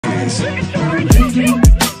I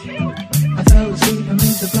fell asleep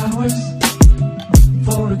amid the flowers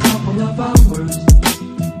for a couple of hours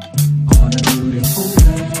on a beautiful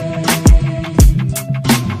day.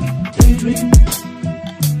 Daydream,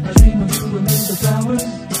 I dream of you amid the flowers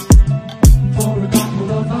for a couple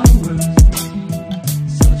of hours.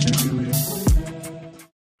 Such a beautiful day.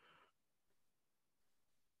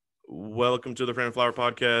 Welcome to the Friend and Flower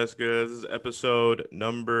Podcast, guys. This is episode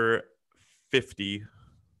number 50.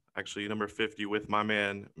 Actually, number 50 with my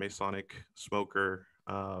man, Masonic Smoker,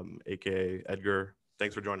 aka Edgar.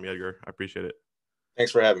 Thanks for joining me, Edgar. I appreciate it.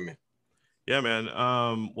 Thanks for having me. Yeah, man.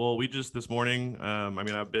 Well, we just this morning,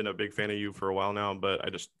 I've been a big fan of you for a while now, but I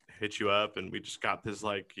just hit you up and we just got this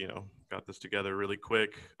got this together really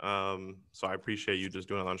quick. So I appreciate you just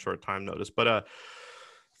doing it on short time notice. But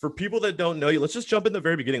for people that don't know you, let's just jump in the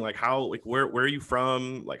very beginning. Where are you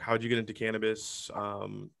from? Like, how'd you get into cannabis?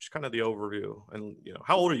 Just kind of the overview. And,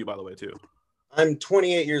 how old are you, by the way, too? I'm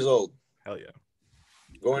 28 years old. Hell yeah.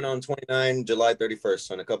 Going on 29, July 31st,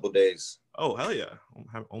 so in a couple of days. Oh, hell yeah.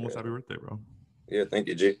 Almost happy birthday, bro. Yeah, thank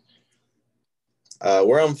you, G.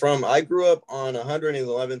 Where I'm from, I grew up on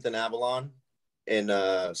 111th and Avalon in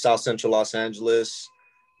South Central Los Angeles.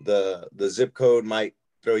 The zip code might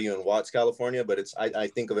throw you in Watts, California, but I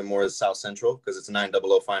think of it more as South Central because it's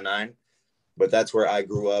 90059. But that's where I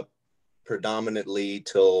grew up predominantly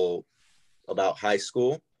till about high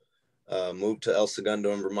school. Moved to El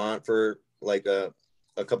Segundo in Vermont for like a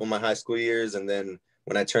couple of my high school years, and then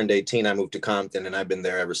when I turned 18, I moved to Compton, and I've been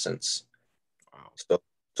there ever since. Wow.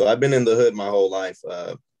 So I've been in the hood my whole life.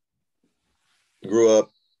 Grew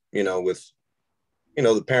up, with,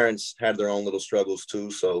 the parents had their own little struggles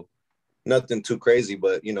too, so nothing too crazy,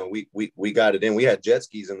 but we got it in. We had jet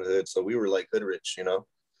skis in the hood, so we were like hood rich,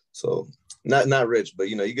 So not rich, but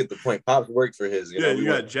you get the point. Pops worked for his. You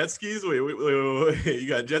got jet skis. Wait, you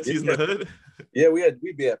got jet skis in the hood? Yeah,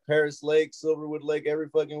 we'd be at Paris Lake, Silverwood Lake every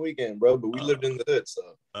fucking weekend, bro. But we lived in the hood, so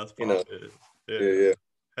that's Yeah.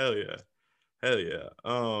 Hell yeah.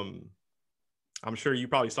 I'm sure you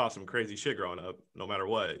probably saw some crazy shit growing up, no matter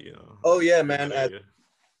what, Oh yeah, man.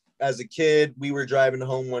 As a kid, we were driving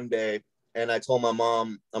home one day, and I told my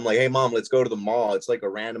mom, I'm like, "Hey, mom, let's go to the mall. It's like a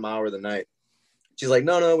random hour of the night." She's like,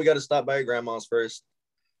 no, we got to stop by your grandma's first.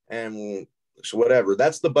 And whatever.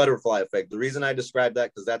 That's the butterfly effect. The reason I described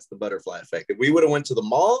that, because that's the butterfly effect. If we would have went to the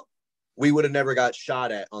mall, we would have never got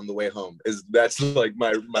shot at on the way home. That's like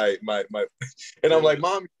my and I'm like,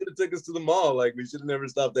 Mom, you should have took us to the mall. Like, we should have never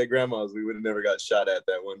stopped at grandma's. We would have never got shot at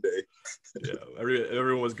that one day. Yeah,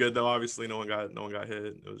 everyone was good though. Obviously, no one got hit.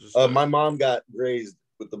 It was just my mom got grazed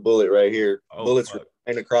with the bullet right here. Bullets were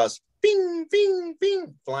flying across, bing, bing,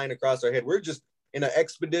 bing, flying across our head. We're just in an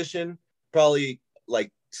expedition, probably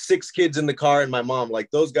like 6 kids in the car and my mom.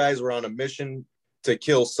 Like, those guys were on a mission to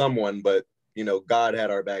kill someone, but God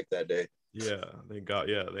had our back that day. Yeah, thank God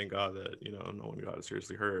that no one got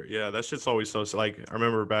seriously hurt. Yeah, that shit's always so like, I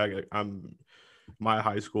remember back, my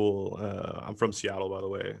high school, I'm from Seattle, by the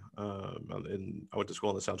way, and I went to school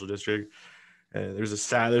in the Central District, and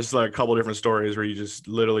there's like a couple different stories where you just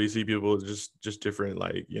literally see people just different,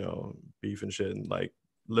 like, beef and shit, and like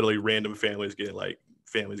literally random families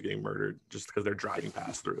getting murdered just because they're driving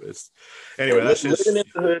past through it. Anyway, that's just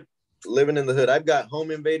living in the hood. I've got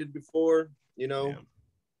home invaded before, Yeah.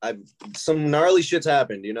 Some gnarly shit's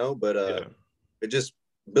happened, but it just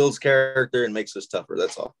builds character and makes us tougher.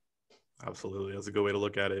 That's all. Absolutely, that's a good way to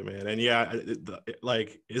look at it, man. And yeah,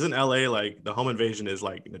 isn't LA like the home invasion is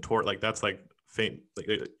like notorious? Like, that's like fame. Like,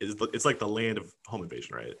 it's like the land of home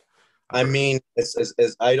invasion, right? I mean, as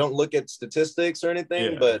I don't look at statistics or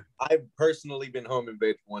anything, but I've personally been home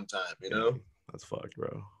invaded one time. Yeah, that's fucked,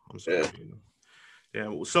 bro. I'm sorry.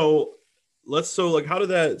 Yeah. So like, how did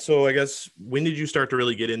that? So I guess, when did you start to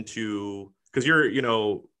really get into? Because you're,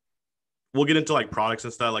 we'll get into like products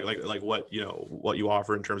and stuff, like what what you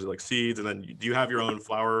offer in terms of like seeds, and then do you have your own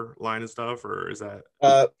flower line and stuff, or is that?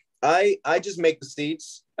 I just make the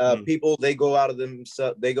seeds. People, they go out of them,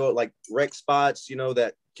 so they go like rec spots,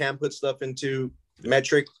 that can put stuff into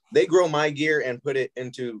metric. They grow my gear and put it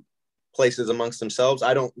into places amongst themselves.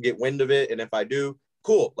 I don't get wind of it, and if I do,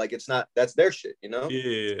 cool. Like, that's their shit,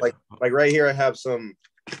 Yeah. Like right here, I have some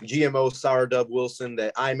GMO Sour Dub Wilson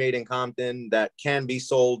that I made in Compton that can be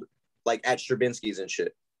sold like at Stravinsky's and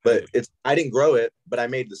shit. But I didn't grow it, but I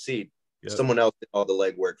made the seed. Yep. Someone else did all the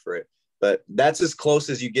legwork for it. But that's as close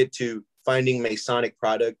as you get to finding Masonic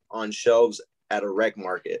product on shelves at a rec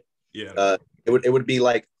market. Yeah. It would be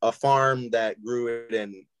like a farm that grew it,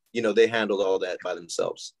 and they handled all that by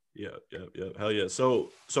themselves. Yeah. Hell yeah.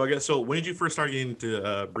 So I guess, when did you first start getting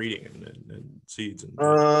into breeding and seeds? And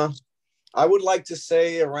I would like to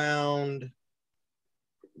say around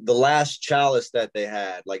the last chalice that they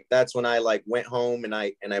had. Like that's when I like went home and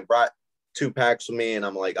I brought 2 packs with me, and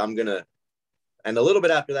I'm like, I'm gonna. And a little bit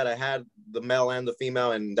after that, I had the male and the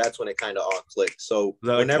female, and that's when it kind of all clicked. So Was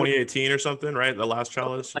that like whenever 2018 or something, right? The last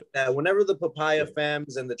chalice. like that, whenever the Papaya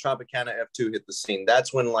Femmes and the Tropicana F2 hit the scene,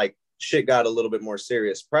 that's when like shit got a little bit more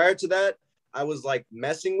serious. Prior to that, I was like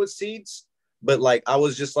messing with seeds, but like I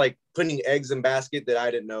was just like putting eggs in basket that I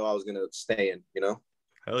didn't know I was gonna stay in, you know?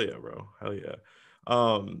 Hell yeah, bro. Hell yeah.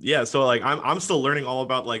 Yeah, so like I'm still learning all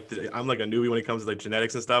about like I'm like a newbie when it comes to like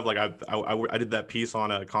genetics and stuff. Like I did that piece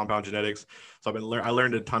on compound genetics, so I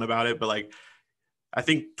learned a ton about it. But like I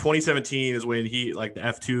think 2017 is when he like the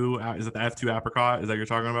F2, is it the F2 apricot, is that you're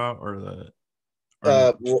talking about, or the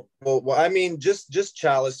or no? Well, I mean, just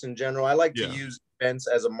chalice in general. I like to Yeah, use events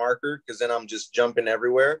as a marker because then I'm just jumping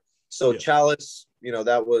everywhere. So yeah, chalice, you know,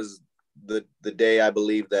 that was the day I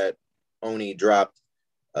believe that Oni dropped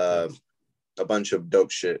yeah, uh, a bunch of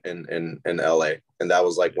dope shit in LA, and that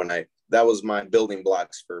was like yeah. when that was my building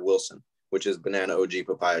blocks for Wilson, which is Banana OG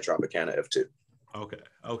Papaya Tropicana F2.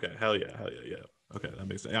 Okay, hell yeah, yeah. Okay, that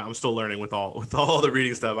makes sense. Yeah, I'm still learning with all the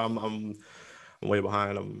reading stuff. I'm way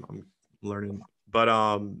behind. I'm learning,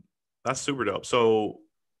 but that's super dope. So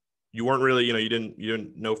you weren't really, you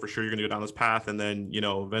didn't know for sure you're gonna go down this path, and then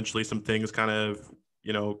eventually some things kind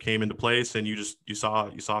of came into place, and you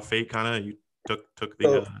saw fate kind of, you took the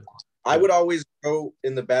So I yeah. would always go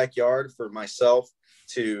in the backyard for myself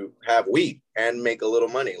to have weed and make a little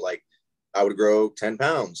money. Like I would grow 10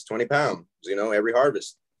 pounds, 20 pounds, you know, every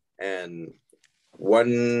harvest. And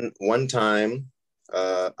one time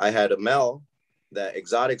I had a Mel that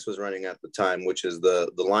Exotics was running at the time, which is the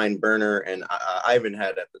line Burner and Ivan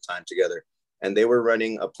had at the time together. And they were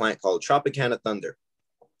running a plant called Tropicana Thunder.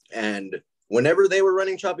 And whenever they were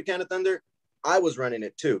running Tropicana Thunder, I was running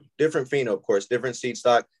it too. Different pheno, of course, different seed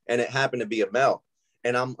stock, and it happened to be a Mel.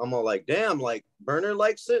 And I'm all like, damn, like Burner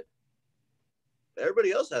likes it.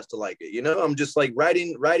 Everybody else has to like it, you know. I'm just like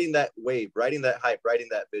riding that wave, riding that hype, riding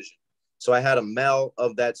that vision. So I had a Mel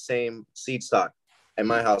of that same seed stock at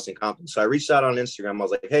my house in Compton. So I reached out on Instagram. I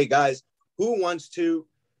was like, hey guys, who wants to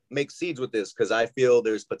make seeds with this? Because I feel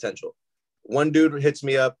there's potential. One dude hits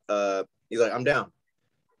me up. He's like, I'm down.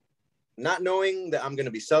 Not knowing that I'm going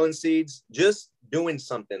to be selling seeds, just doing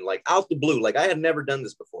something like out the blue. Like I had never done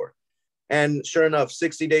this before. And sure enough,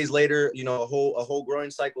 60 days later, you know, a whole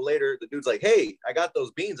growing cycle later, the dude's like, hey, I got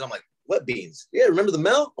those beans. I'm like, what beans? Yeah, remember the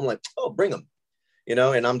Mel? I'm like, oh, bring them. You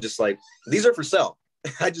know, and I'm just like, these are for sale.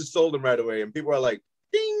 I just sold them right away. And people are like,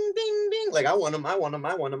 ding, ding, ding. Like, I want them, I want them,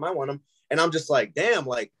 I want them, I want them. And I'm just like, damn,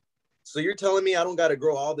 like, so you're telling me I don't got to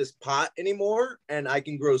grow all this pot anymore and I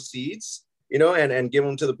can grow seeds, you know, and give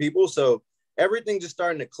them to the people. So everything just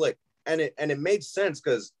starting to click. And it made sense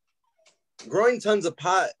because growing tons of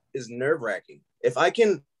pot is nerve wracking. If I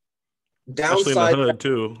can Especially in the downsize hood that,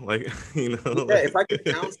 too, like yeah, if I can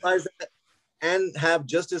downsize that and have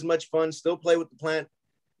just as much fun, still play with the plant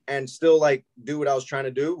and still like do what I was trying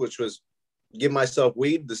to do, which was give myself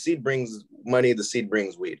weed. The seed brings money, the seed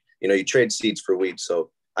brings weed. You know, you trade seeds for weed.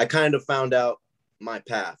 So I kind of found out my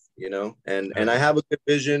path, you know, and I have a good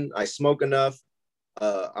vision. I smoke enough.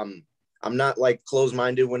 I'm not like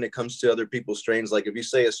closed-minded when it comes to other people's strains. Like if you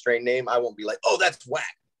say a strain name, I won't be like, oh, that's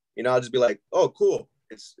whack. You know, I'll just be like, oh, cool.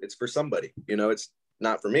 It's for somebody. You know, it's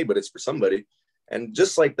not for me, but it's for somebody. And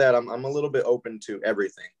just like that, I'm a little bit open to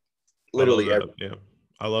everything. I love Literally that. everything. Yeah.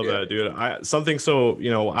 I love Yeah. that, dude. Something so,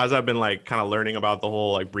 as I've been like kind of learning about the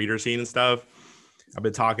whole like breeder scene and stuff, I've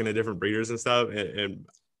been talking to different breeders and stuff, and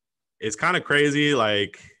it's kind of crazy.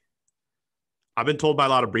 Like I've been told by a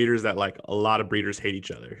lot of breeders that like a lot of breeders hate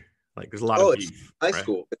each other. Like there's a lot of Oh, it's beef, high right?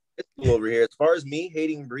 school. It's cool over here. As far as me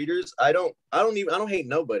hating breeders, I don't hate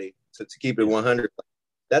nobody to keep it Yeah. 100.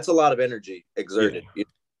 That's a lot of energy Yeah. exerted.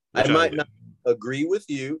 I Which might not agree with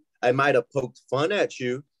you. I might have poked fun at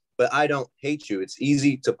you, but I don't hate you. It's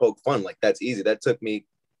easy to poke fun. Like that's easy. That took me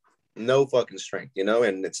no fucking strength, you know,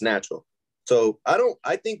 and it's natural. So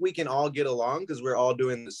I think we can all get along because we're all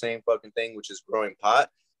doing the same fucking thing, which is growing pot.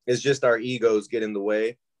 It's just our egos get in the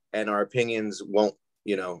way and our opinions won't,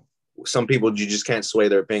 you know, some people you just can't sway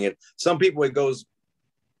their opinion. Some people it goes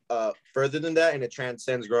further than that and it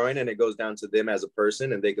transcends growing and it goes down to them as a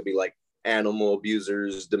person and they could be like animal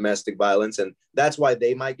abusers, domestic violence, and that's why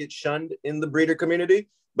they might get shunned in the breeder community.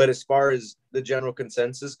 But as far as the general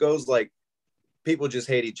consensus goes, like people just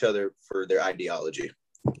hate each other for their ideology.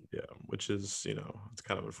 Yeah, which is, it's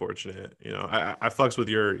kind of unfortunate. I fucks with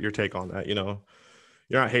your take on that.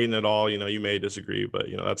 You're not hating at all. You may disagree, but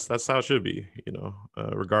that's how it should be.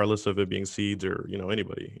 Regardless of it being seeds or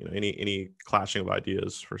anybody. Any clashing of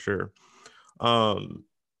ideas for sure.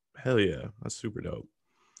 Hell yeah, that's super dope.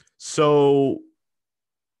 So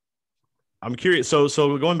I'm curious. So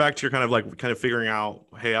going back to your kind of figuring out,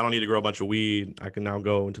 hey, I don't need to grow a bunch of weed. I can now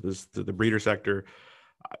go into the breeder sector.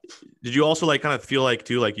 Did you also like kind of feel like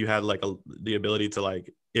too, like you had like the ability to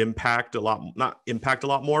like impact a lot, not impact a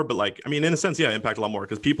lot more, but like, I mean, in a sense, yeah, impact a lot more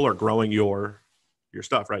because people are growing your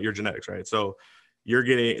stuff, right? Your genetics, right? So you're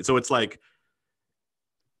getting, so it's like,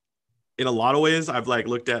 in a lot of ways, I've like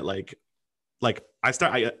looked at I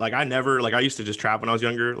never, like I used to just trap when I was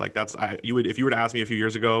younger. Like you would, if you were to ask me a few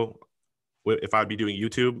years ago if I'd be doing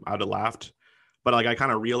YouTube, I'd have laughed. But like I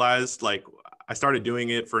kind of realized like I started doing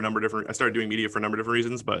it for a number of different, I started doing media for a number of different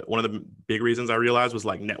reasons. But one of the big reasons I realized was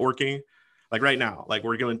like networking. Like right now, like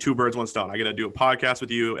we're doing two birds, one stone. I get to do a podcast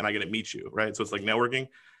with you and I get to meet you, right? So it's like networking.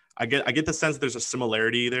 I get the sense that there's a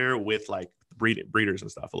similarity there with like breeders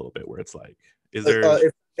and stuff a little bit where it's like, is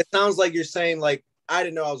there? It sounds like you're saying like, I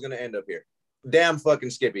didn't know I was going to end up here. Damn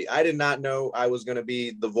fucking Skippy. I did not know I was going to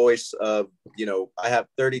be the voice of, I have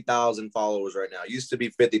 30,000 followers right now. It used to be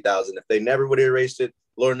 50,000. If they never would have erased it,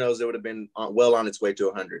 Lord knows it would have been well on its way to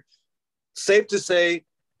 100. Safe to say,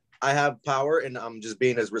 I have power and I'm just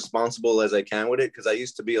being as responsible as I can with it because I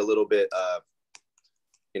used to be a little bit,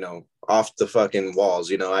 off the fucking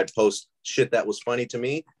walls. I'd post shit that was funny to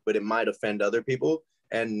me, but it might offend other people.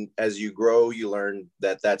 And as you grow, you learn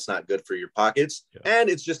that that's not good for your pockets. Yeah. And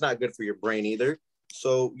it's just not good for your brain either.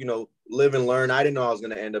 So, live and learn. I didn't know I was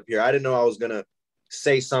going to end up here. I didn't know I was going to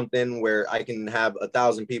say something where I can have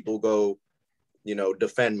 1,000 people go,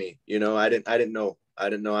 defend me. I didn't know.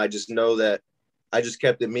 I just know that I just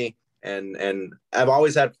kept it me. And I've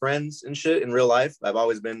always had friends and shit in real life. I've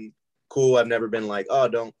always been cool. I've never been like, oh,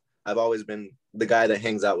 don't. I've always been the guy that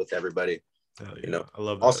hangs out with everybody. Yeah. I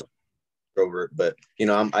love that. Also, introvert, but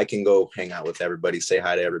I can go hang out with everybody, say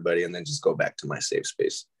hi to everybody, and then just go back to my safe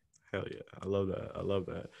space. Hell yeah, I love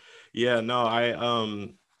that. Yeah, no,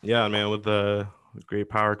 yeah, man, with great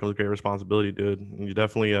power comes great responsibility, dude. And you're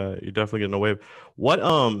definitely getting away. What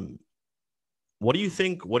do you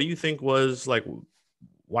think was like?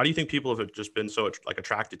 Why do you think people have just been so like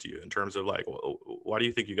attracted to you in terms of like? Why do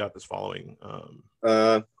you think you got this following?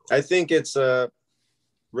 I think it's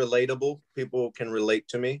relatable. People can relate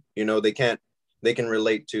to me. They can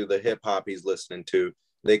relate to the hip hop he's listening to.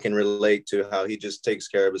 They can relate to how he just takes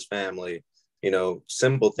care of his family.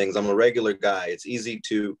 Simple things. I'm a regular guy. It's easy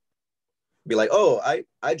to be like, oh,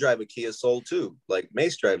 I drive a Kia Soul too. Like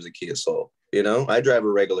Mace drives a Kia Soul. I drive a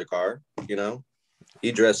regular car.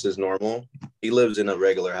 He dresses normal. He lives in a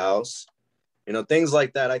regular house. Things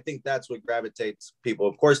like that. I think that's what gravitates people.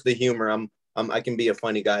 Of course, the humor. I can be a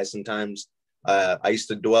funny guy sometimes. I used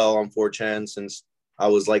to dwell on 4chan since I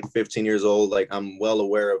was like 15 years old. Like I'm well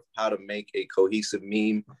aware of how to make a cohesive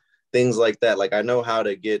meme, things like that. Like I know how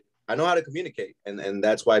to communicate, and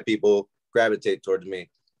that's why people gravitate towards me.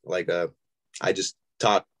 Like I just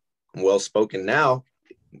talk well spoken now.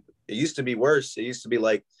 It used to be worse. It used to be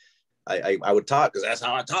like I would talk because that's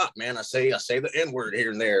how I talk, man. I say the N-word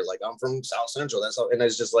here and there. Like I'm from South Central. That's how, and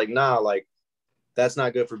it's just like, nah, like that's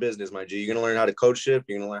not good for business, my G. You're gonna learn how to coach shift.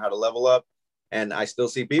 You're gonna learn how to level up. And I still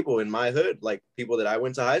see people in my hood, like people that I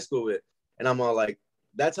went to high school with. And I'm all like,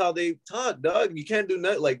 that's how they talk, dog. You can't do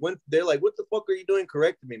nothing. Like when they're like, what the fuck are you doing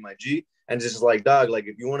correcting me, my G? And just like, dog, like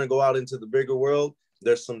if you want to go out into the bigger world,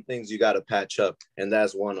 there's some things you got to patch up. And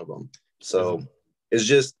that's one of them. So it's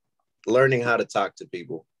just learning how to talk to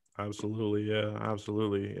people. Absolutely. Yeah,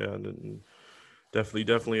 absolutely. Yeah. And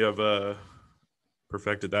definitely have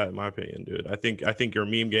perfected that in my opinion, dude. I think your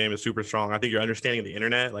meme game is super strong. I think your understanding of the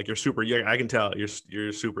internet, like I can tell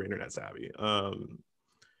you're super internet savvy.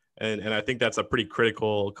 And I think that's a pretty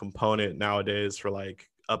critical component nowadays for like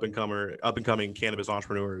up and coming cannabis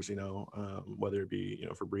entrepreneurs, whether it be,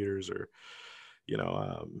 for breeders or, and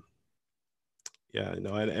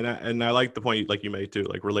I like the point like you made too,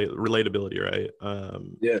 like relatability, right?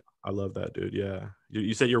 Yeah. I love that, dude. Yeah.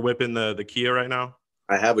 You said you're whipping the Kia right now?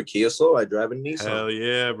 I have a Kia Soul. I drive a Nissan. Hell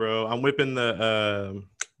yeah, bro. I'm whipping the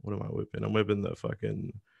what am I whipping? I'm whipping the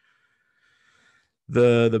fucking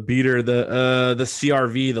the beater, the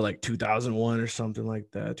CRV, the like 2001 or something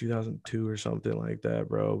like that, 2002 or something like that,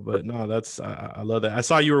 bro. But no, I love that. I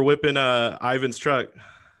saw you were whipping Ivan's truck.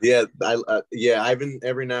 Yeah, Ivan,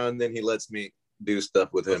 every now and then he lets me do stuff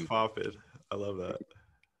with him. Pop it. I love that.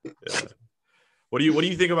 Yeah. What do you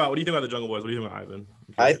think about the Jungle Boys? What do you think about Ivan?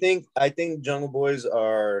 Okay. I think Jungle Boys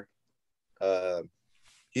are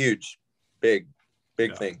huge, big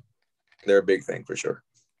thing. They're a big thing for sure.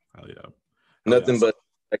 Hell yeah. Nothing but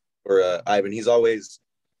for Ivan. He's always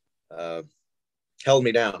held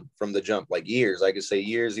me down from the jump, like years. I could say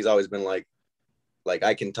years. He's always been like, like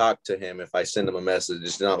I can talk to him if I send him a message.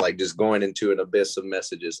 It's not like just going into an abyss of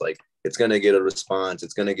messages. Like it's gonna get a response.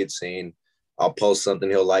 It's gonna get seen. I'll post something,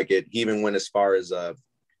 he'll like it. He even went as far as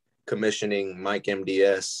commissioning Mike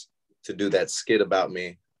MDS to do that skit about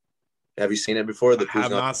me. Have you seen it before? I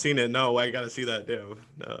have not seen it. No, I gotta see that too.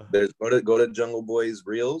 No. There's go to Jungle Boy's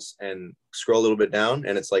Reels and scroll a little bit down,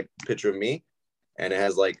 and it's like a picture of me, and it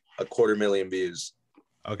has like 250,000 views.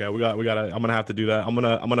 Okay, we gotta. I'm gonna have to do that. I'm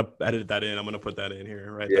gonna edit that in. I'm gonna put that in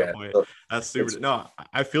here right at that point. So That's super. No,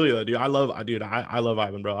 I feel you, dude. I love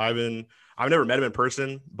Ivan, bro. I've never met him in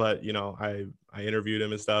person, but you know, I interviewed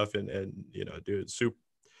him and stuff, and you know, dude, super.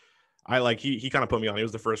 I like he kind of put me on. He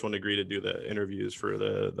was the first one to agree to do the interviews for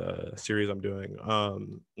the series I'm doing.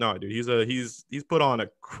 No, dude, he's put on a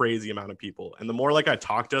crazy amount of people, and the more like I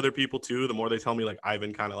talk to other people too, the more they tell me like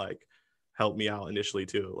Ivan kind of like helped me out initially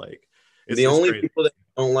too. Like the only people that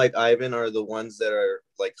don't like Ivan are the ones that are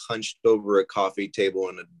like hunched over a coffee table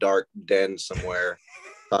in a dark den somewhere,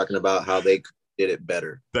 talking about how they did it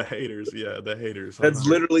better. The haters, yeah, the haters. That's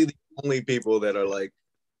literally the only people that are like,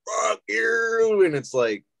 "Fuck you," and it's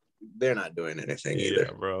like. They're not doing anything either.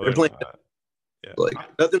 Yeah, bro. They're playing. Yeah. Like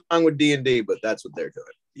nothing wrong with D&D, but that's what they're doing.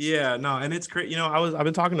 Yeah, no, and it's great. You know, I've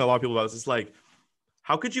been talking to a lot of people about this. It's like,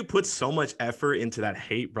 how could you put so much effort into that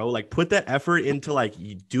hate, bro? Like, put that effort into like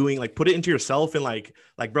you doing, like, put it into yourself, and like,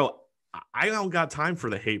 bro, I don't got time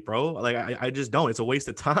for the hate, bro. Like, I just don't. It's a waste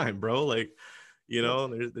of time, bro. Like, you know,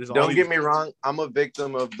 there's. Don't get me wrong. I'm a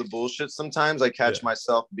victim of the bullshit. Sometimes I catch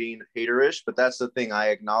myself being haterish, but that's the thing. I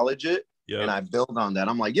acknowledge it. Yep. And I build on that.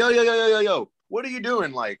 I'm like, yo, what are you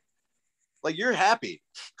doing? Like you're happy.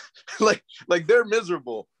 like they're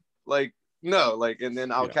miserable. Like, no, like, and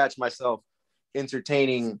then I'll catch myself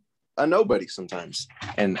entertaining a nobody sometimes.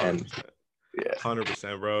 And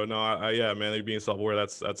 100%, bro. No, yeah, man, like being self-aware,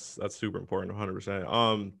 that's super important.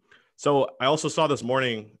 100%. So I also saw this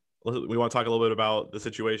morning, we want to talk a little bit about the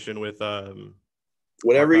situation with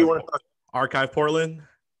whatever you want to talk. Archive Portland.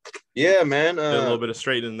 Yeah, man. A little bit of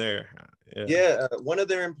straight in there. One of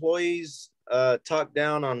their employees talked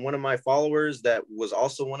down on one of my followers that was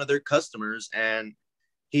also one of their customers, and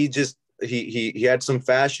he had some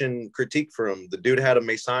fashion critique for him. The dude had a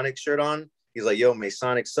Masonic shirt on. He's like, yo,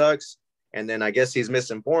 Masonic sucks. And then I guess he's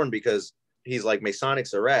misinformed because he's like,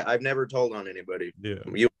 Masonic's a rat. I've never told on anybody. Yeah.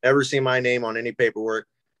 You'll never see my name on any paperwork.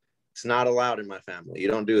 It's not allowed in my family. You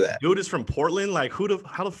don't do that. Dude is from Portland. Like,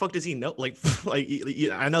 how the fuck does he know? Like,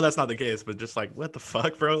 I know that's not the case, but just like, what the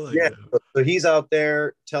fuck, bro? Like, yeah. So he's out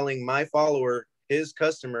there telling my follower, his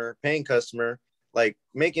customer, paying customer, like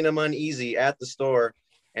making him uneasy at the store.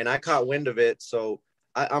 And I caught wind of it. So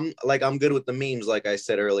I'm good with the memes, like I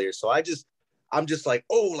said earlier. So I'm just like,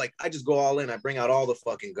 oh, like I just go all in. I bring out all the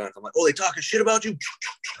fucking guns. I'm like, oh, they talking shit about you.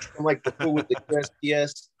 I'm like the fool with the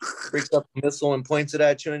USPS, breaks up a missile and points it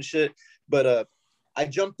at you and shit. But I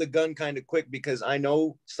jumped the gun kind of quick because I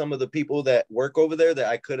know some of the people that work over there that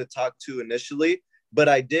I could have talked to initially, but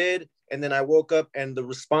I did. And then I woke up and the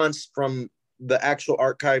response from the actual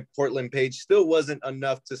Archive Portland page still wasn't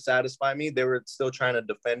enough to satisfy me. They were still trying to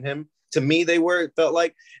defend him. To me, it felt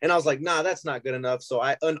like, and I was like, nah, that's not good enough. So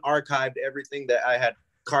I unarchived everything that I had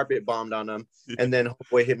carpet bombed on them. And then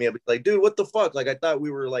homeboy hit me up like, dude, what the fuck? Like, I thought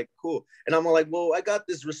we were like cool. And I'm like, well, I got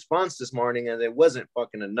this response this morning and it wasn't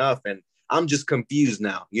fucking enough. And I'm just confused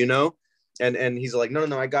now, you know? And he's like,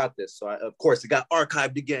 no, I got this. So of course it got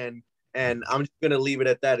archived again. And I'm just going to leave it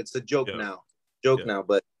at that. It's a joke now.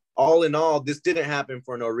 But all in all, this didn't happen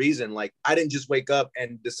for no reason. Like, I didn't just wake up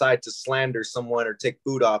and decide to slander someone or take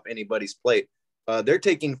food off anybody's plate. They're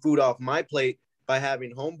taking food off my plate by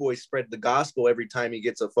having homeboy spread the gospel every time he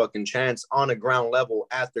gets a fucking chance on a ground level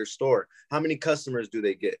at their store. How many customers do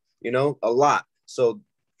they get? You know, a lot. So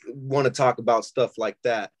want to talk about stuff like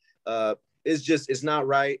that. It's not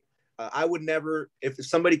right. I would never, if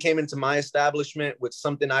somebody came into my establishment with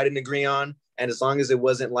something I didn't agree on, and as long as it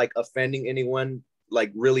wasn't like offending anyone,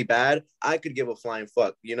 like really bad, I could give a flying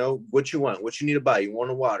fuck. You know, what you want, what you need to buy. You want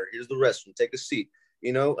a water, here's the restroom, take a seat.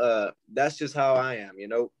 You know, that's just how I am. You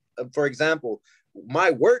know, for example, my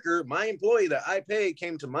employee that I pay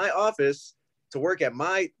came to my office to work at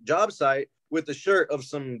my job site with a shirt of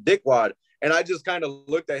some dickwad. And I just kind of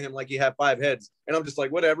looked at him like he had 5 heads. And I'm just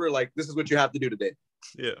like, whatever, like, this is what you have to do today.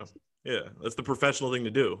 Yeah. That's the professional thing to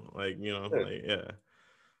do. Like, you know,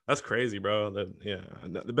 that's crazy, bro.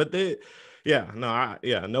 But they,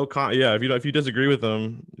 if you disagree with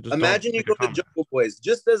them, just imagine you go to Jungle Boys,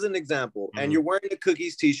 just as an example, and you're wearing a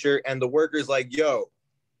Cookies t-shirt, and the worker's like, "Yo,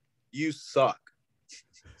 you suck.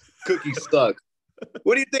 Cookies suck."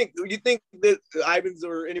 What do you think? You think that Ivan's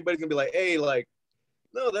or anybody's gonna be like, "Hey, like,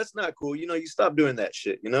 no, that's not cool. You know, you stop doing that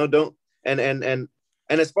shit. You know, don't And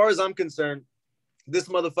as far as I'm concerned, this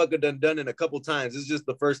motherfucker done it a couple times. This is just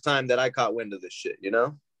the first time that I caught wind of this shit, you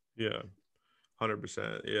know? Yeah,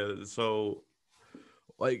 100%. Yeah. So,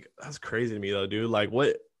 like, that's crazy to me though, dude. Like,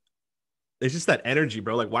 what? It's just that energy,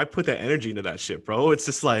 bro. Like, why put that energy into that shit, bro? It's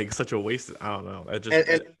just like such a waste. I don't know.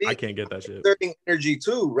 I can't get that shit. Exerting energy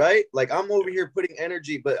too, right? Like I'm over here putting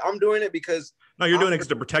energy, but I'm doing it because no, you're doing it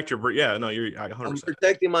to protect your. Yeah, no, you're 100%. I'm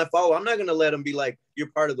protecting my follower. I'm not gonna let him be like,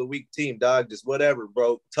 you're part of the weak team, dog. Just whatever,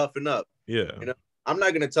 bro. Toughen up. Yeah. You know, I'm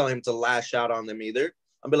not gonna tell him to lash out on them either.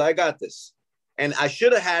 I'll be like, I got this. And I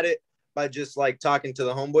should have had it by just like talking to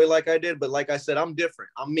the homeboy like I did. But like I said, I'm different.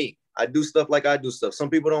 I'm me. I do stuff like I do stuff. Some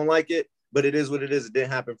people don't like it, but it is what it is. It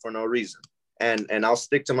didn't happen for no reason. And I'll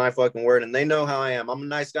stick to my fucking word. And they know how I am. I'm a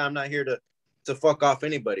nice guy. I'm not here to fuck off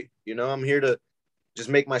anybody. You know, I'm here to just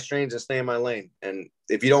make my strains and stay in my lane. And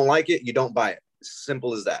if you don't like it, you don't buy it. It's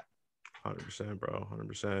simple as that. 100%, bro.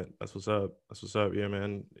 100%. That's what's up. That's what's up. Yeah,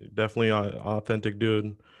 man. Definitely an authentic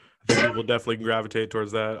dude. I think people definitely gravitate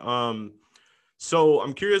towards that. So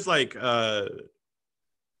I'm curious, like, I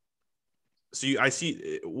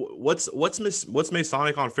see what's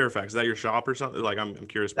Masonic on Fairfax? Is that your shop or something? Like, I'm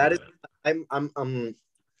curious about that.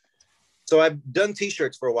 So I've done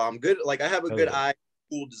t-shirts for a while. I'm good. Like I have a good eye,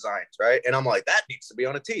 cool designs, right? And I'm like, that needs to be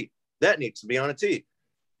on a tee. That needs to be on a tee.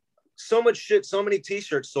 So much shit, so many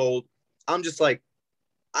t-shirts sold. I'm just like,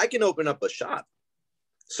 I can open up a shop.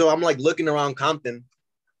 So I'm like looking around Compton,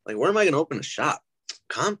 like, where am I gonna open a shop?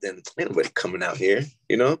 Compton, ain't nobody coming out here,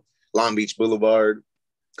 you know? Long Beach Boulevard,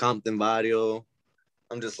 Compton Barrio.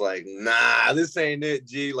 I'm just like, nah, this ain't it,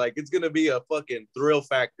 G. Like, it's gonna be a fucking thrill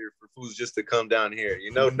factor for fools just to come down here,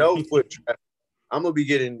 you know? No foot traffic. I'm gonna be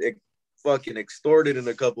getting fucking extorted in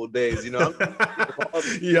a couple of days, you know?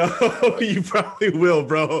 Yo, you probably will,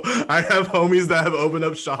 bro. I have homies that have opened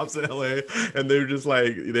up shops in LA and they're just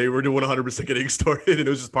like, they were doing 100% getting extorted and it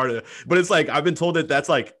was just part of it. But it's like, I've been told that that's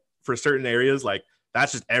like for certain areas, like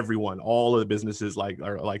that's just everyone, all of the businesses like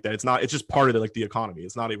are like that. It's just part of like the economy.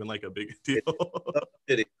 It's not even like a big deal.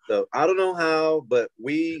 So I don't know how, but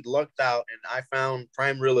we lucked out and I found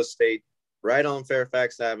prime real estate right on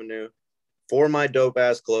Fairfax Avenue for my dope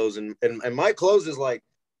ass clothes. And my clothes is like,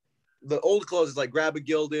 the old clothes is like grab a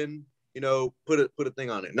Gildan, you know, put a thing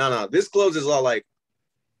on it. No, this clothes is all like,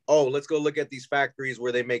 oh, let's go look at these factories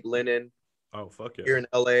where they make linen. Oh, fuck yeah. Here in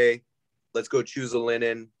LA, let's go choose a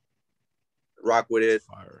linen, rock with it.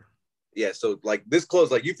 Fire. Yeah, so like this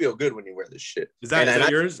clothes, like you feel good when you wear this shit. Is that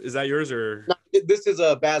yours? Is that yours or? No, this is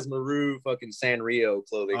a Baz Maru fucking Sanrio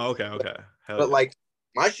clothing. Oh, okay. Hell but yeah. Like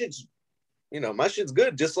my shit's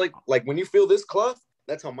good. Just like when you feel this cloth,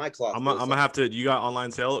 that's how my cloth. I'm gonna have to. You got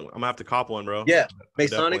online sale? I'm gonna have to cop one, bro. Yeah,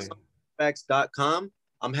 MasonicFX.com.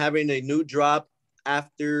 I'm having a new drop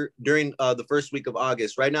during the first week of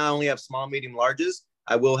August. Right now, I only have small, medium, larges.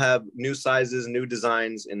 I will have new sizes, new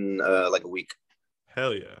designs in like a week.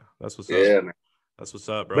 Hell yeah, that's what's up. Yeah, man. That's what's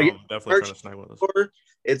up, bro. I'm definitely trying to snag one of those.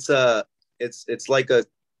 It's like a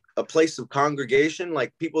place of congregation.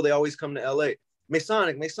 Like people, they always come to LA.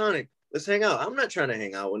 Masonic. Let's hang out. I'm not trying to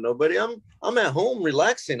hang out with nobody. I'm at home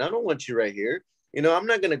relaxing. I don't want you right here. You know, I'm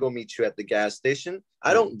not gonna go meet you at the gas station.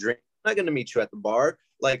 I don't drink. I'm not gonna meet you at the bar.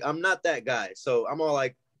 Like, I'm not that guy. So I'm all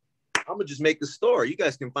like, I'm gonna just make a store. You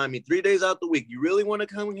guys can find me 3 days out the week. You really want to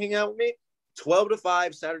come hang out with me? 12 to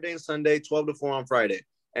 5 Saturday and Sunday, 12 to 4 on Friday.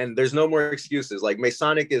 And there's no more excuses. Like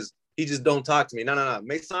Masonic he just don't talk to me. No.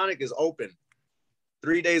 Masonic is open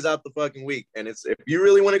 3 days out the fucking week. And if you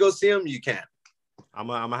really want to go see him, you can. I'm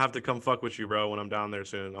gonna have to come fuck with you, bro, when I'm down there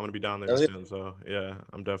soon. I'm gonna be down there soon. So yeah,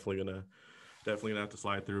 I'm definitely gonna have to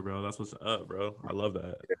slide through, bro. That's what's up, bro. I love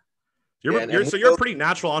that. You're a pretty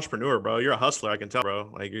natural entrepreneur, bro. You're a hustler, I can tell, bro.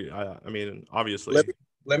 Like, I mean, obviously.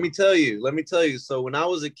 Let me tell you. So when I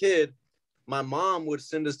was a kid, my mom would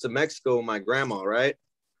send us to Mexico with my grandma, right?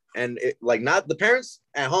 And not the parents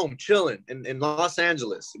at home chilling in Los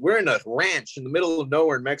Angeles. We're in a ranch in the middle of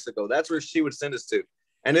nowhere in Mexico. That's where she would send us to.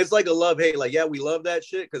 And it's like a love-hate. Like, yeah, we love that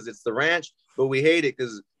shit because it's the ranch, but we hate it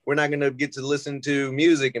because we're not going to get to listen to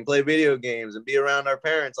music and play video games and be around our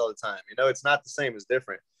parents all the time. You know, it's not the same. It's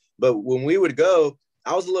different. But when we would go,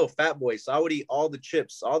 I was a little fat boy, so I would eat all the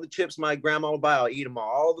chips. All the chips my grandma would buy, I'll eat them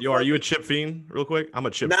all. Yo, are you a chip fiend? Real quick, I'm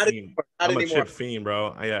a chip fiend. I'm a chip fiend,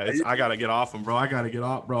 bro. Yeah, I gotta get off them, bro. I got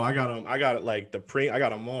them. I got it like I got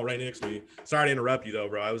them all right next to me. Sorry to interrupt you though,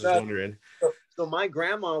 bro. I was just wondering. So my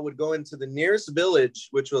grandma would go into the nearest village,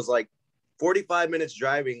 which was like 45 minutes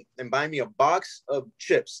driving, and buy me a box of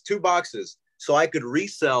chips, 2 boxes, so I could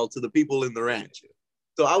resell to the people in the ranch.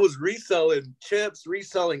 So I was reselling chips,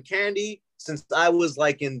 reselling candy since I was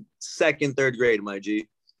like in 2nd, 3rd grade, my G.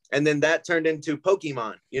 And then that turned into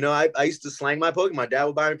Pokemon. You know, I used to slang my Pokemon. My dad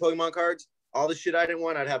would buy me Pokemon cards. All the shit I didn't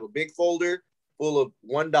want, I'd have a big folder full of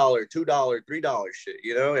 $1, $2, $3 shit,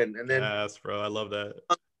 you know, and then Yes, bro. I love that.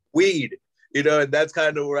 weed, you know, and that's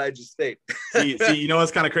kind of where I just stayed. see, you know,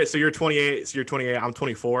 it's kind of crazy. So you're 28. So you're 28. I'm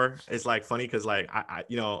 24. It's like funny because like I,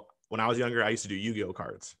 you know, when I was younger, I used to do Yu-Gi-Oh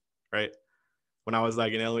cards, right? When I was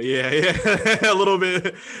like in yeah, a little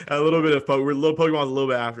bit of little Pokemon's a little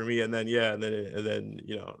bit after me, and then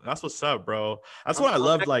you know, that's what's up, bro. That's what I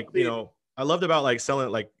loved, like, you know, I loved about like selling,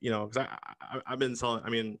 like, you know, because I've been selling. I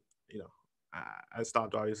mean, you know, I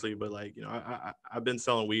stopped obviously, but like, you know, I've been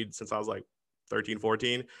selling weed since I was like 13,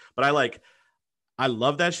 14. But I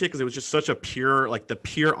love that shit because it was just such a pure, like the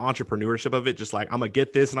pure entrepreneurship of it. Just like, I'm gonna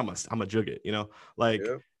get this and I'm gonna jug it, you know, like,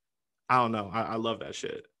 yeah. I don't know. I love that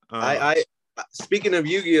shit. I speaking of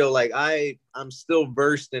Yu-Gi-Oh, like I'm still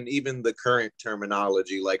versed in even the current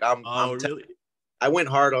terminology. Like really? I went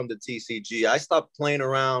hard on the TCG. I stopped playing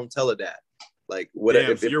around Teledad. Like what?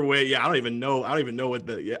 Damn, so you're way. Yeah, I don't even know what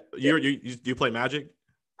the you play Magic.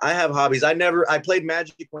 I have hobbies. I played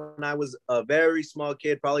Magic when I was a very small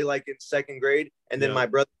kid, probably like in second grade, and then my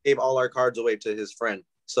brother gave all our cards away to his friend.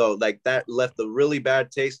 So like that left a really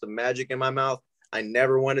bad taste of Magic in my mouth. I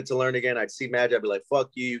never wanted to learn again. I'd see Magic, I'd be like, "Fuck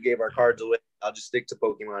you! You gave our cards away. I'll just stick to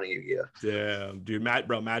Pokemon and Yu-Gi-Oh." Damn, dude,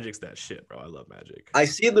 Magic's that shit, bro. I love Magic. I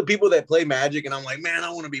see the people that play Magic, and I'm like, man, I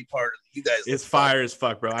want to be part of it. You guys. It's fire as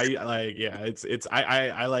fuck, bro. I like, yeah,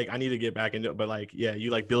 I need to get back into it, but like, yeah,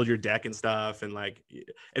 you like build your deck and stuff, and like,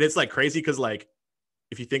 and it's like crazy because like,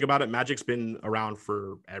 if you think about it, Magic's been around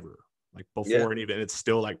forever, like before, and even it's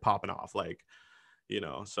still like popping off, like. You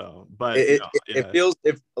know, so but it feels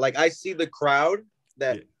like I see the crowd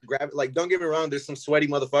that grab, like, don't get me wrong, there's some sweaty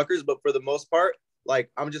motherfuckers, but for the most part, like,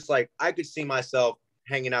 I'm just like, I could see myself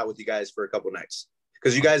hanging out with you guys for a couple nights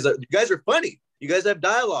because you guys are funny. You guys have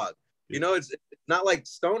dialogue. You know, it's not like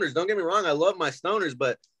stoners. Don't get me wrong, I love my stoners,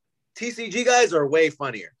 but TCG guys are way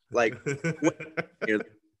funnier. Like, yeah,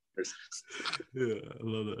 I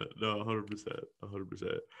love that. No, 100%.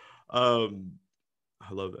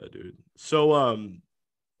 I love that, dude. So,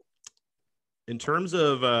 in terms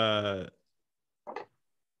of,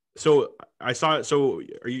 so I saw. So,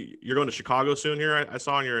 you're going to Chicago soon? Here, I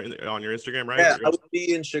saw on your Instagram, right? Yeah, I will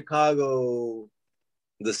be in Chicago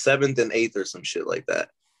the 7th and 8th or some shit like that.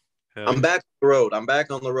 I'm back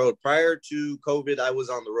on the road. Prior to COVID, I was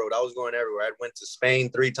on the road. I was going everywhere. I went to Spain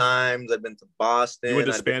 3 times. I've been to Boston. You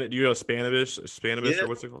went to Do you go Spanibus, or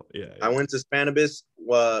what's it called? Yeah. I went to Spanibus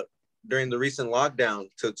during the recent lockdown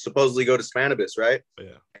to supposedly go to Spanibus, right?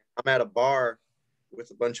 Yeah. I'm at a bar with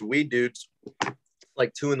a bunch of weed dudes,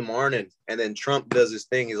 like 2 a.m, and then Trump does his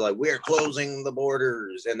thing. He's like, "We're closing the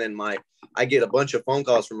borders," and then I get a bunch of phone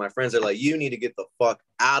calls from my friends. They're like, "You need to get the fuck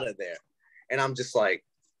out of there," and I'm just like,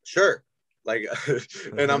 "Sure," like,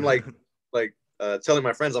 and I'm like telling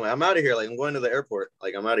my friends, I'm out of here. Like, I'm going to the airport.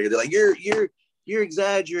 Like, I'm out of here. They're like, "You're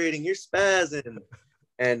exaggerating. You're spazzing,"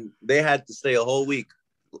 and they had to stay a whole week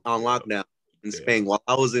on lockdown in Spain while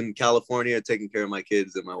I was in California taking care of my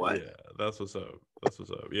kids and my wife. Yeah, that's what's up.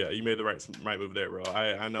 Yeah, you made the right move there, bro.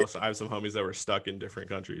 I know I have some homies that were stuck in different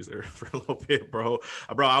countries there for a little bit, bro.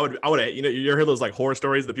 I would you know, you ever heard those like horror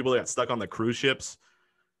stories, the people that got stuck on the cruise ships?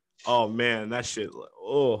 Oh man, that shit.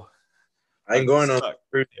 Oh, I ain't going on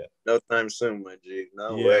cruise no time soon, my G.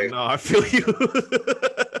 No way. No, I feel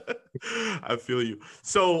you.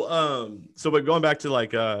 So but going back to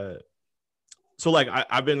like so like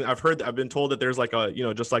I've been told that there's like a, you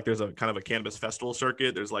know, just like there's a kind of a cannabis festival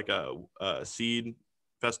circuit, there's like a seed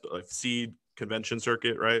convention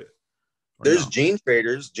circuit, right? There's Gene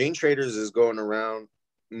Traders. Gene Traders is going around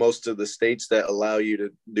most of the states that allow you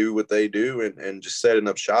to do what they do and just setting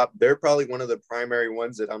up shop. They're probably one of the primary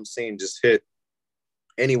ones that I'm seeing just hit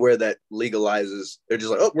anywhere that legalizes. They're just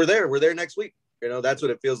like, "Oh, we're there next week." You know, that's what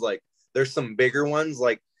it feels like. There's some bigger ones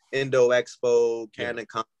like Indo Expo,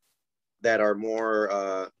 CannaCon, that are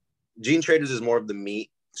more Gene Traders is more of the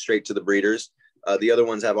meat, straight to the breeders. The other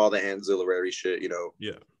ones have all the ancillary shit, you know,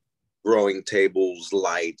 growing tables,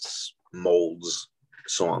 lights, molds,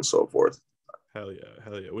 so on and so forth. Hell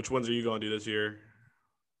yeah. Which ones are you going to do this year?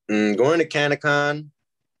 Going to CannaCon.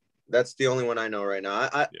 That's the only one I know right now.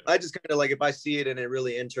 I just kind of like, if I see it and it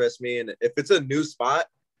really interests me, and if it's a new spot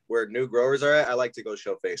where new growers are at, I like to go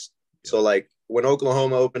show face. So like when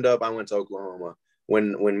Oklahoma opened up, I went to Oklahoma.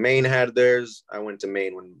 When Maine had theirs, I went to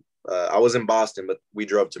Maine. When I was in Boston, but we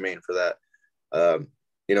drove to Maine for that.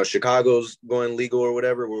 You know, Chicago's going legal or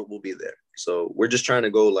whatever, we'll be there. So we're just trying to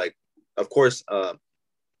go, like, of course,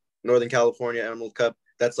 Northern California Emerald Cup,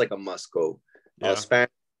 that's like a must go.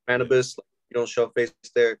 Spanibus, you don't show face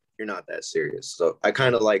there, you're not that serious. So I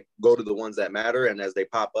kind of like go to the ones that matter, and as they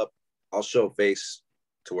pop up, I'll show face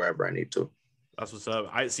to wherever I need to. That's what's up.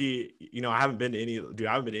 I see, I haven't been to any, dude.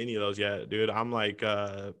 I haven't been to any of those yet, dude. I'm like,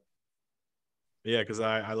 yeah, because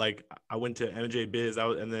I went to MJ Biz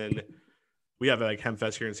and then we have like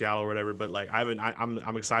Hempfest here in Seattle or whatever. But like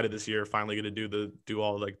I'm excited this year. Finally going to do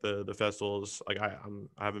all like the festivals. Like I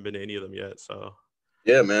haven't been to any of them yet. So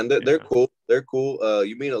yeah, man, they're cool. They're cool.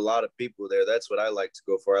 You meet a lot of people there. That's what I like to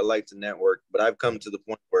go for. I like to network, but I've come to the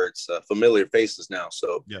point where it's familiar faces now.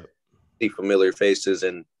 So yeah, see familiar faces,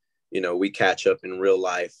 and we catch up in real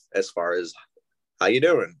life as far as how you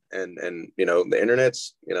doing, and the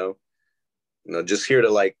internet's just here to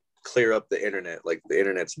like clear up the internet, like the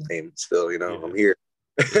internet's name still. Yeah. I'm here.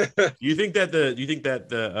 Do you think that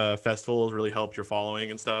the festivals really helped your following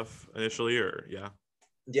and stuff initially, or yeah?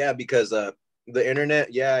 Yeah, because the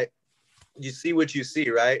internet, yeah, you see what you see,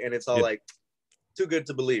 right? And it's all like too good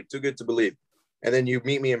to believe, and then you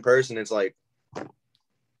meet me in person, it's like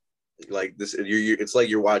this, it's like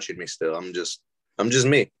you're watching me still. I'm just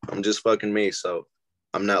me. I'm just fucking me. So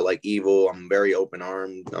I'm not like evil. I'm very open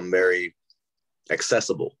armed. I'm very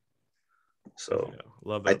accessible. So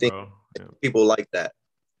love that, I think bro. Yeah. people like that.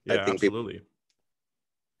 Yeah, I think absolutely.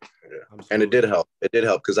 Absolutely. And it did help. It did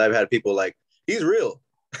help because I've had people like, he's real.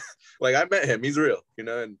 Like I met him, he's real,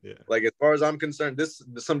 and like as far as I'm concerned,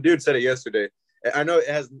 some dude said it yesterday. I know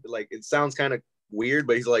it sounds kind of weird,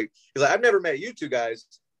 but he's like, I've never met you two guys,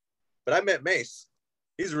 but I met Mace.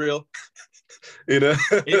 He's real. I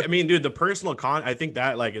mean, dude, the personal I think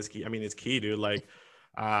that like is key. I mean, it's key, dude. Like,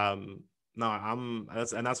 no,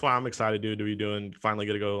 that's why I'm excited, dude, to be finally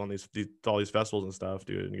get to go on all these festivals and stuff,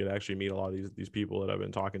 dude, and get to actually meet a lot of these people that I've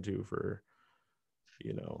been talking to for,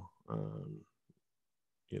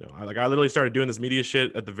 I literally started doing this media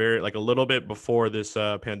shit at the a little bit before this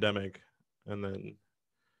pandemic, and then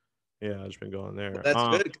I've just been going there. Well,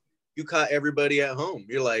 that's good. You caught everybody at home.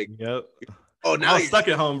 You're like, yep. Oh, now I was stuck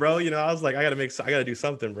at home, bro. I was like, I gotta do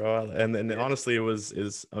something, bro. And honestly,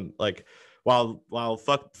 like, while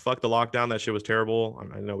fuck the lockdown, that shit was terrible.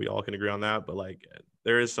 I know we all can agree on that, but like,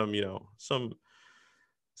 there is some good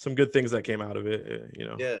things that came out of it.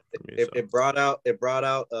 Yeah, it brought out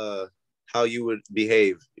how you would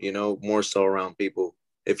behave, more so around people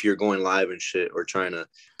if you're going live and shit or trying to.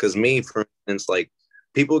 Because me, for instance, like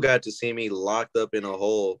people got to see me locked up in a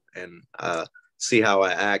hole and see how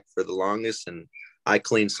I act for the longest, and I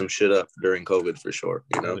cleaned some shit up during COVID for sure.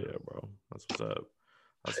 Yeah, bro, that's what's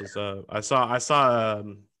up. I saw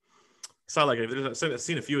like I've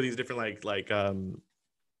seen a few of these different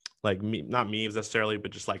not memes necessarily,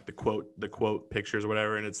 but just like the quote pictures or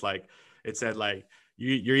whatever, and it's like it said like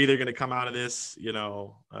you're either going to come out of this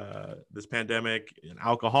this pandemic an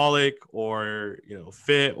alcoholic or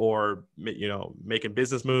fit or making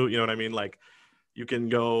business move, you know what I mean? Like you can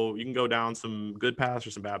go down some good paths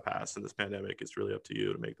or some bad paths in this pandemic. It's really up to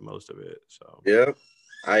you to make the most of it. So yeah,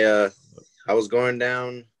 I was going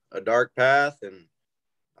down a dark path and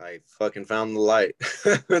I fucking found the light.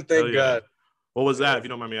 Thank God. What was that, if you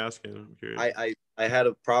don't mind me asking? I'm curious. I had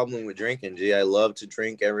a problem with drinking, G. I love to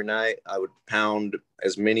drink every night. I would pound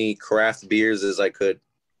as many craft beers as I could.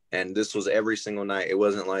 And this was every single night. It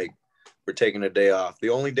wasn't like we're taking a day off. The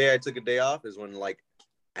only day I took a day off is when like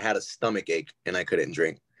I had a stomach ache and I couldn't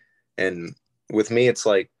drink. And with me, it's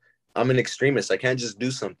like I'm an extremist. I can't just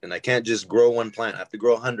do something. I can't just grow one plant. I have to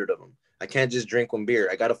grow 100 of them. I can't just drink one beer.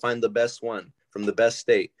 I got to find the best one from the best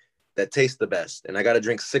state that tastes the best. And I got to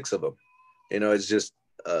drink 6 of them. It's just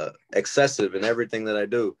excessive in everything that I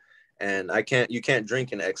do. And you can't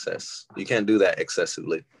drink in excess. You can't do that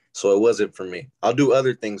excessively. So it wasn't for me. I'll do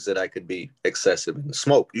other things that I could be excessive in.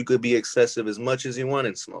 Smoke. You could be excessive as much as you want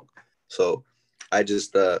in smoke. So I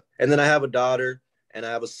just, and then I have a daughter and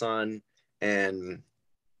I have a son and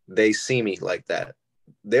they see me like that.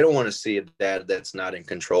 They don't want to see a dad that's not in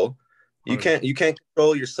control. You can't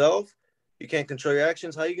control yourself. You can't control your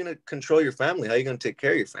actions. How are you going to control your family? How are you going to take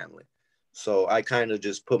care of your family? So I kind of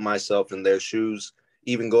just put myself in their shoes,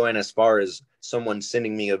 even going as far as someone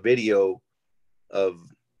sending me a video of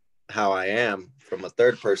how I am from a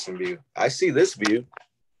third person view. I see this view,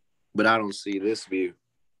 but I don't see this view.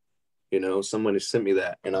 Someone has sent me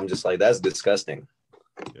that and I'm just like, that's disgusting.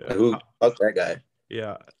 Yeah. Who fuck that guy?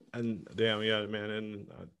 Yeah. And damn, yeah, man. And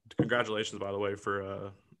congratulations, by the way,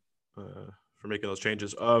 for making those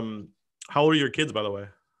changes. How old are your kids, by the way?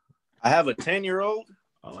 I have a 10-year-old.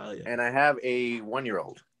 Oh, hell yeah. And I have a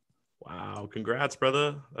 1-year-old. Wow, congrats,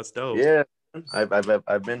 brother. That's dope. Yeah, I've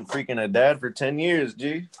been freaking a dad for 10 years,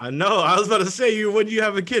 G. I know. I was about to say, when did you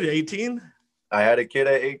have a kid? 18? I had a kid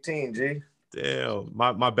at 18, G. Damn.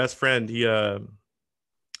 My best friend, he had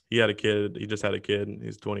a kid. He just had a kid.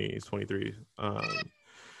 He's 20. He's 23.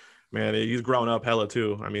 Man, he's grown up hella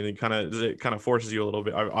too. I mean, it kind of forces you a little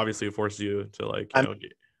bit. Obviously, it forces you to like, you know.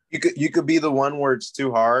 You could be the one where it's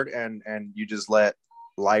too hard, and you just let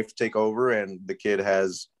life take over, and the kid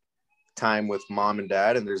has time with mom and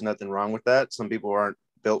dad, and there's nothing wrong with that. Some people aren't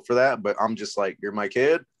built for that, but I'm just like, you're my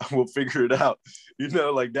kid. We'll figure it out. You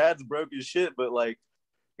know, like dad's broke as shit, but like,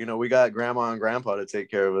 you know, we got grandma and grandpa to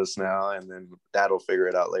take care of us now, and then dad will figure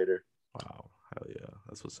it out later. Wow, hell yeah,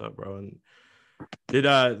 that's what's up, bro. And did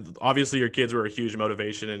obviously your kids were a huge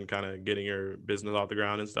motivation in kind of getting your business off the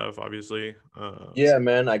ground and stuff, obviously. Yeah,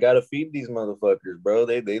 man, I gotta feed these motherfuckers, bro.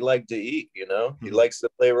 They like to eat, you know. He likes to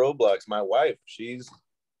play Roblox. My wife, she's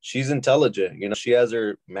intelligent, you know. She has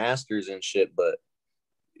her master's and shit, but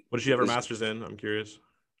what did she have her master's in? I'm curious.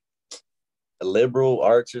 A liberal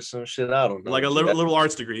arts or some shit. I don't know. Like a liberal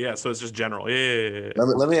arts degree, yeah. So it's just general. Yeah.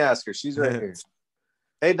 Let me ask her. She's right here.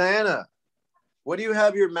 Hey, Diana, what do you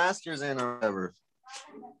have your master's in or whatever?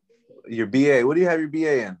 Your BA. What do you have your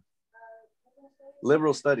BA in?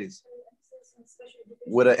 Liberal studies.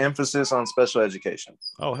 With an emphasis on special education.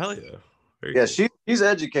 Oh, hell yeah. Very cool. She's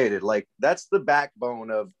educated. Like, that's the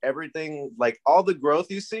backbone of everything. Like, all the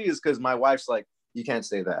growth you see is because my wife's like, you can't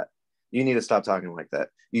say that. You need to stop talking like that.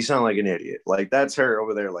 You sound like an idiot. Like, that's her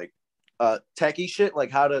over there. Like, techie shit,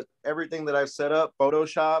 like how to everything that I've set up,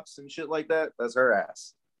 Photoshops and shit like that. That's her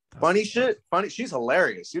ass. Funny shit. Funny. She's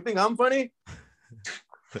hilarious. You think I'm funny?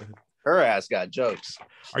 Her ass got jokes.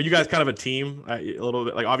 Are you guys kind of a team? A little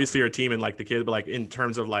bit, like obviously you're a team and like the kid, but like in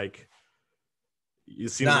terms of like, you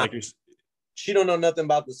seem like you're. She don't know nothing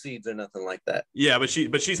about the seeds or nothing like that. Yeah, but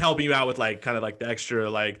she's helping you out with like kind of like the extra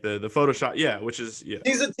like the Photoshop. Yeah, which is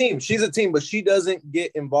She's a team. She's a team, but she doesn't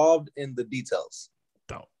get involved in the details.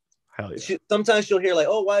 No, hell yeah. Sometimes she'll hear like,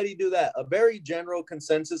 "Oh, why do you do that?" A very general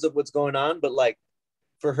consensus of what's going on, but like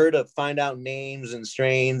for her to find out names and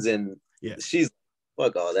strains and she's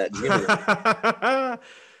fuck all that.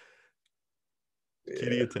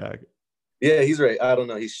 Kitty attack. Yeah, he's right. I don't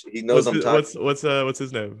know. He knows I'm talking. What's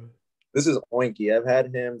his name? This is Oinky. I've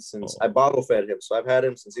had him since I bottle fed him. So I've had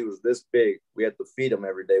him since he was this big. We had to feed him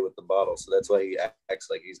every day with the bottle. So that's why he acts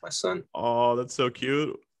like he's my son. Oh, that's so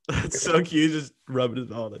cute. That's so cute. Just rubbing it.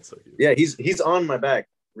 Oh, that's so cute. Yeah, he's on my back,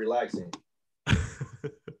 relaxing. Love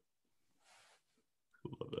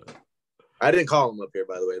that. I didn't call him up here,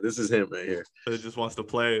 by the way. This is him right here. He just wants to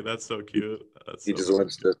play. That's so cute. He just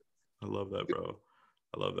wants to. I love that, bro.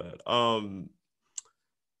 I love that.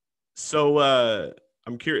 So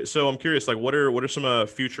I'm curious. Like, what are some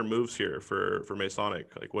future moves here for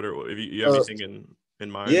Masonic? Like, if you have anything in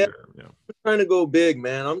mind? Yeah, I'm trying to go big,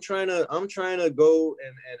 man. I'm trying to go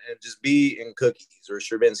and just be in Cookies or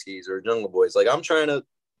Stravinsky's or Jungle Boys. Like, I'm trying to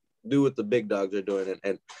do what the big dogs are doing,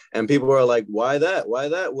 and people are like, why that? Why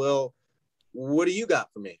that? Well, what do you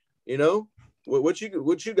got for me? You know, what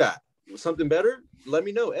you got? Something better? Let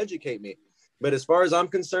me know. Educate me. But as far as I'm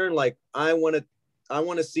concerned, like, I want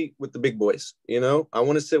to sit with the big boys, you know. I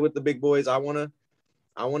want to sit with the big boys. I want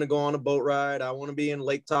to go on a boat ride. I want to be in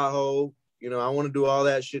Lake Tahoe. You know, I want to do all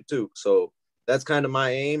that shit too. So that's kind of my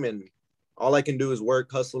aim. And all I can do is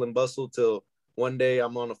work, hustle, and bustle till one day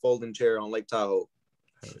I'm on a folding chair on Lake Tahoe.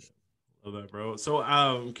 Love that, bro. So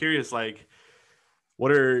I'm curious, like,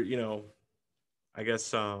 what are, I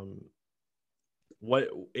guess, what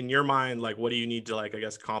in your mind, like, what do you need to, like, I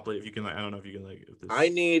guess, accomplish? If you can, like, I don't know if you can, like, if this...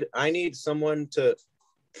 I need someone to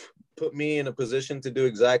put me in a position to do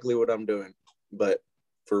exactly what I'm doing, but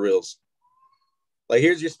for reals. Like,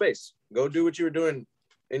 here's your space. Go do what you were doing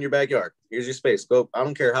in your backyard. Here's your space. Go. I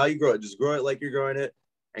don't care how you grow it. Just grow it like you're growing it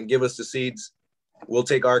and give us the seeds. We'll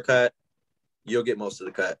take our cut. You'll get most of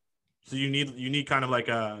the cut. So you need kind of like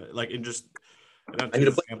in just, I need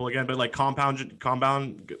a example again, but like compound,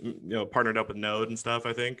 partnered up with Node and stuff,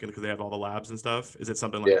 I think, because they have all the labs and stuff. Is it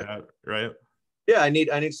something like that, right? Yeah, I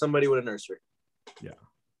need somebody with a nursery. Yeah.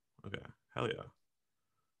 Okay. Hell yeah.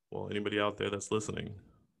 Well, anybody out there that's listening.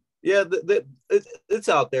 Yeah, it's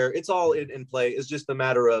out there. It's all in play. It's just a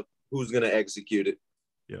matter of who's going to execute it.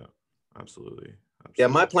 Yeah, absolutely. Yeah,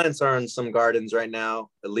 my plants are in some gardens right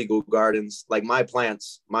now, illegal gardens. Like, my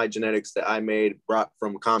plants, my genetics that I made, brought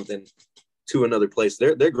from Compton to another place.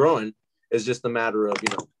 They're growing. It's just a matter of,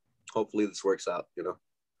 hopefully this works out,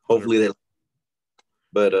 Hopefully 100%.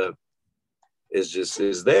 But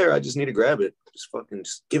it's there. I just need to grab it.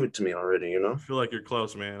 Just give it to me already, I feel like you're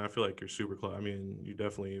close, man. I feel like you're super close. I mean, you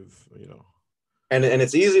definitely have, And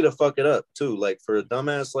it's easy to fuck it up too. Like, for a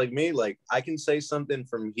dumbass like me, like, I can say something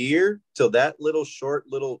from here till that little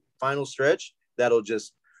final stretch that'll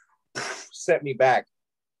just set me back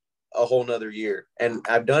a whole nother year. And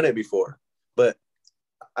I've done it before, but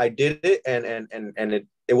I did it and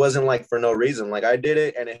it wasn't like for no reason. Like I did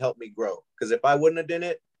it and it helped me grow. Because if I wouldn't have done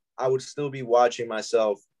it, I would still be watching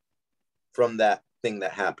myself from that thing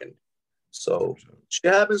that happened. So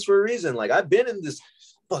shit happens for a reason. Like I've been in this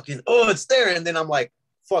fucking, oh, it's there. And then I'm like,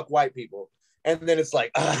 fuck white people. And then it's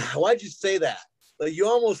like, why'd you say that? Like you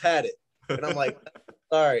almost had it. And I'm like,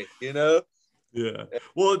 sorry, you know? Yeah.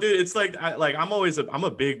 Well, dude, it's like I'm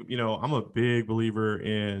a big, you know, I'm a big believer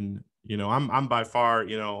in, you know, I'm by far,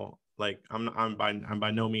 you know, like I'm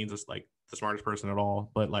by no means just like the smartest person at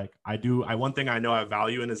all, but like one thing I know I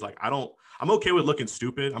value in is like I'm okay with looking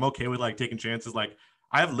stupid. I'm okay with like taking chances. Like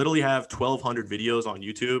I literally have 1,200 videos on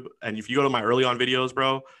YouTube, and if you go to my early on videos,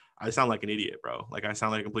 bro, I sound like an idiot, bro. Like I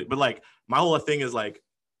sound like a complete. But like my whole thing is like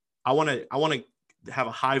I want to have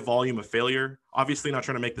a high volume of failure. Obviously, not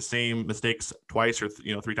trying to make the same mistakes twice or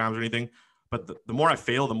 3 times or anything. But the more I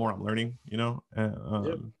fail, the more I'm learning. You know.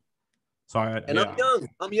 Yep. So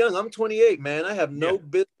I'm young. I'm 28, man. I have no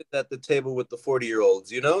business at the table with the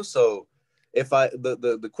 40-year-olds. You know. So if I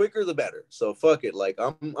the quicker the better. So fuck it. Like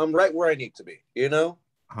I'm right where I need to be. You know.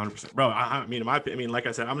 100%, bro. I mean, like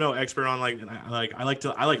I said, I'm no expert on like I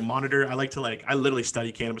like monitor. I literally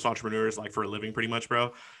study cannabis entrepreneurs like for a living, pretty much,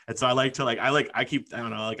 bro. And so I don't know, like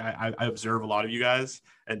I observe a lot of you guys,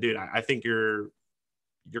 and dude, I think you're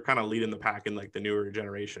kind of leading the pack in like the newer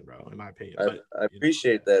generation, bro. In my opinion, I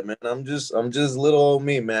appreciate that, man. I'm just little old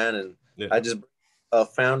me, man, and I just a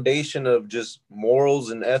foundation of just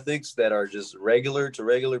morals and ethics that are just regular to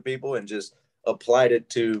regular people, and just applied it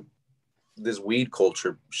to this weed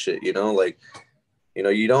culture shit, you know, like, you know,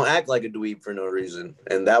 you don't act like a dweeb for no reason.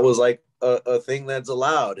 And that was like a thing that's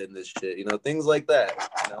allowed in this shit, you know, things like that,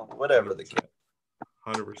 you know, whatever 100%. The case.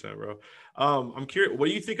 100%, bro. I'm curious, what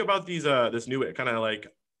do you think about these, this new kind of like,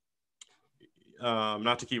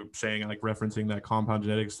 not to keep saying like referencing that compound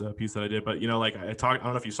genetics piece that I did, but you know, like I don't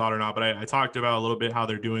know if you saw it or not, but I talked about a little bit how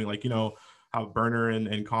they're doing, like, you know, how Burner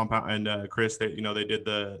and Compound and Chris, they, you know,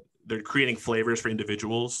 they're creating flavors for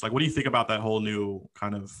individuals. Like, what do you think about that whole new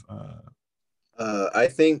kind of? I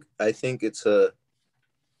think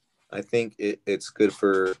it's good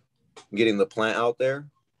for getting the plant out there.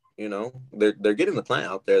 You know, they're getting the plant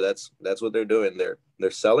out there. That's what they're doing.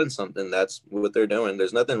 They're selling something. That's what they're doing.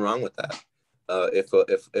 There's nothing wrong with that.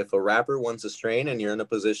 If a rapper wants a strain and you're in a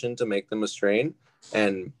position to make them a strain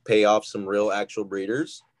and pay off some real actual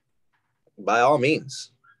breeders, by all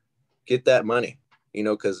means, get that money. You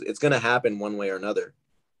know, because it's going to happen one way or another.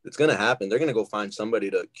 It's going to happen. They're going to go find somebody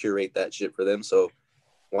to curate that shit for them. So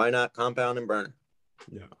why not Compound and Burn?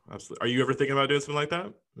 Yeah, absolutely. Are you ever thinking about doing something like that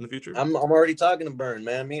in the future? I'm already talking to Burn,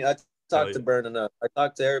 man. I talk to Burn enough. I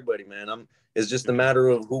talk to everybody, man. It's just a matter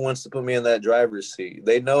of who wants to put me in that driver's seat.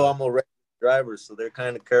 They know I'm a driver, so they're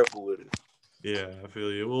kind of careful with it. Yeah, I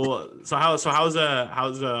feel you. Well, how's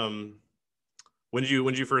when did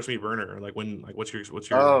you first meet Burner? Like what's your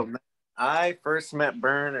Oh, man. I first met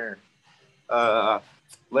Burner. I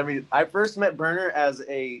first met Burner as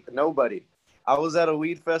a nobody. I was at a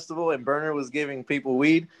weed festival and Burner was giving people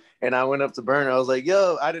weed, and I went up to Burner. I was like,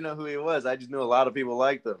 "Yo," I didn't know who he was. I just knew a lot of people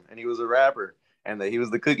liked him, and he was a rapper, and that he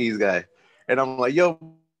was the cookies guy. And I'm like, "Yo,"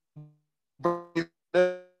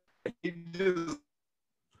 he just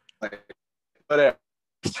like whatever.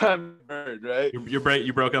 Time Burn, right? You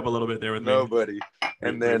broke up a little bit there with nobody,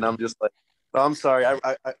 and then I'm just like. Oh, I'm sorry.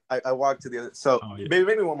 I walked to the other. So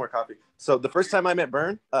maybe one more coffee. So the first time I met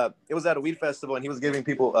Burn, it was at a weed festival, and he was giving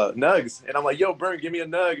people nugs, and I'm like, "Yo, Burn, give me a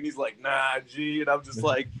nug," and he's like, "Nah, G," and I'm just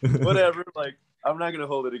like, "Whatever." Like, I'm not gonna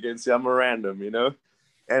hold it against you. I'm a random, you know.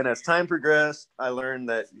 And as time progressed, I learned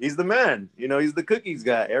that he's the man. You know, he's the cookies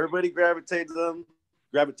guy. Everybody gravitate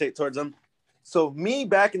towards him. So me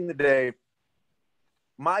back in the day,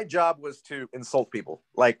 my job was to insult people.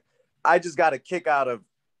 Like, I just got a kick out of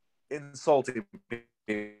insulting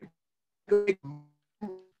people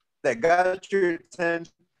that got your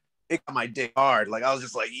attention. It got my dick hard. Like, I was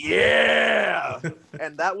just like, yeah.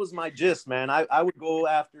 And that was my gist, man. I would go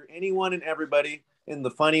after anyone and everybody in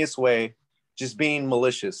the funniest way, just being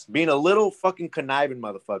malicious, being a little fucking conniving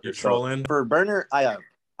motherfucker. You're trolling. So for Burner, I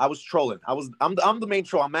was trolling. I'm the main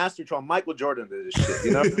troll. I'm master troll. Michael Jordan did this shit,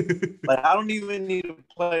 you know? Like, I don't even need to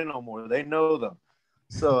play no more. They know them.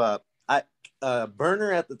 So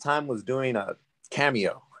Burner at the time was doing a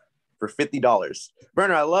cameo for $50.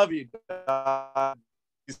 Burner, I love you. I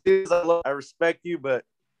respect you, but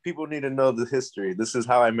people need to know the history. This is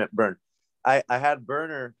how I met Burn. I had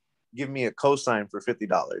Burner give me a cosign for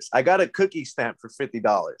 $50. I got a cookie stamp for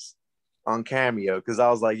 $50 on Cameo because I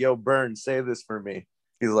was like, "Yo, Burn, say this for me."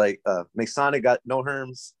 He's like, Masonic got no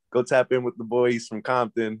herms. Go tap in with the boys from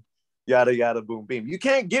Compton. yada yada boom beam. You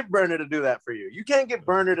can't get Burner to do that for you. You can't get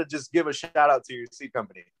Burner to just give a shout out to your seed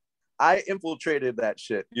company. I infiltrated that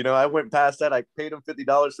shit. You know, I went past that. I paid him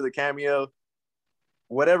 $50 for the cameo.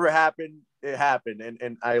 Whatever happened, it happened.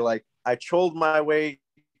 And I trolled my way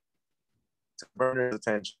to Burner's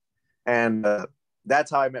attention. And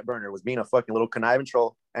that's how I met Burner, was being a fucking little conniving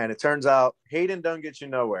troll. And it turns out Hayden don't get you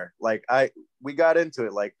nowhere. Like we got into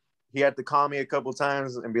it. Like he had to call me a couple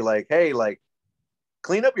times and be like, hey, like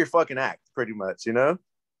clean up your fucking act pretty much, you know?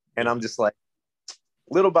 And I'm just like,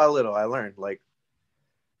 little by little, I learned like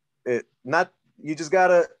you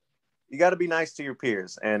gotta be nice to your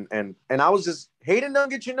peers. And I was just, Hayden don't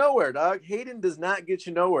get you nowhere, dog. Hayden does not get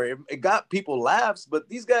you nowhere. It got people laughs, but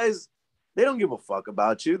these guys, they don't give a fuck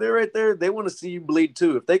about you. They're right there. They want to see you bleed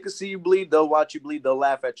too. If they could see you bleed, they'll watch you bleed. They'll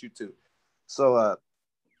laugh at you too. So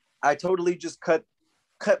I totally just cut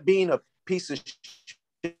being a piece of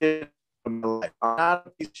shit from my life. I'm not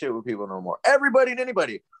a piece of shit with people no more. Everybody and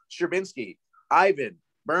anybody. Stravinsky, Ivan,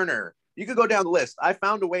 Burner. You could go down the list. I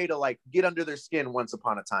found a way to like get under their skin once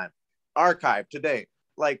upon a time. Archive today.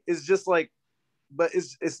 Like it's just like, but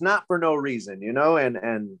it's not for no reason, you know?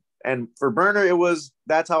 And for Burner,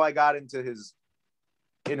 that's how I got into his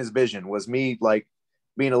vision, was me like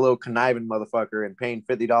being a little conniving motherfucker and paying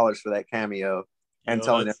 $50 for that cameo and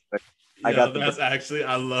telling him I love that.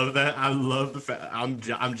 I love the fact I'm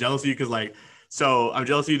jealous of you because like, so I'm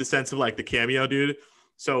jealous of you in the sense of like the cameo, dude.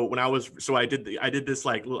 So when I did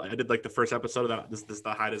the first episode of that, this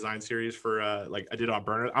the high design series for like I did on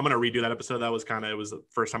Burner. I'm gonna redo that episode. It was the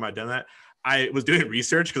first time I'd done that. I was doing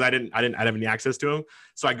research because I didn't have any access to him.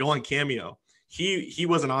 So I go on Cameo. He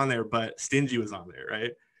wasn't on there, but Stingy was on there,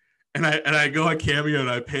 right? And I go on Cameo and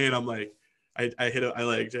I pay it. I'm like,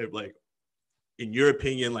 like, in your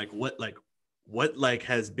opinion, like what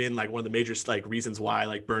has been like one of the major like reasons why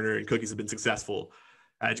like Burner and Cookies have been successful?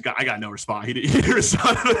 I got no response. He didn't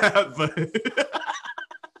respond to that,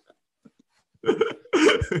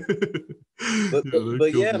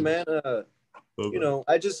 but yeah, man. You know,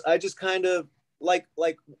 I just kind of like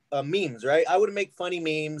memes, right? I would make funny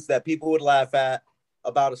memes that people would laugh at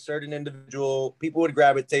about a certain individual. People would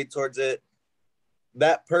gravitate towards it.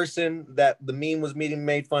 That person that the meme was being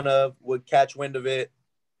made fun of would catch wind of it.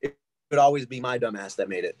 It would always be my dumbass that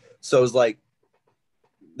made it. So it's like,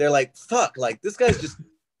 they're like, fuck, like this guy's just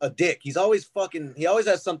a dick. He always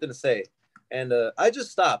has something to say. And I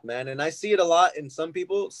just stopped, man. And I see it a lot in some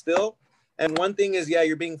people still. And one thing is, yeah,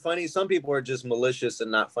 you're being funny. Some people are just malicious and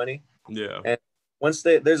not funny. Yeah. And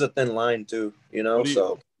there's a thin line too, you know.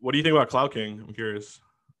 What do you think about Cloud King? I'm curious.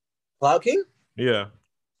 Cloud King? Yeah.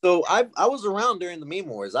 So I was around during the meme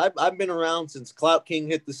wars. I've been around since Cloud King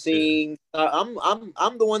hit the scene. Yeah.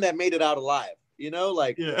 I'm the one that made it out alive. You know,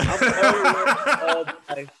 like I'm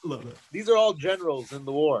love it. These are all generals in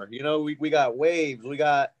the war. You know, we got Waves. We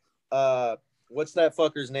got what's that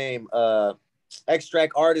fucker's name?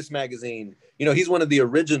 Extract Artist Magazine. You know, he's one of the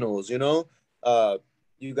originals. You know,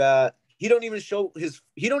 you got. He don't even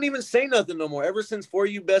say nothing no more. Ever since For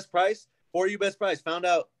You Best Price found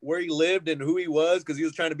out where he lived and who he was because he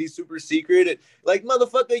was trying to be super secret. Like,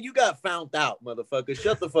 motherfucker, you got found out, motherfucker.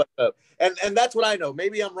 Shut the fuck up. And that's what I know.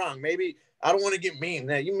 Maybe I'm wrong. Maybe I don't want to get mean.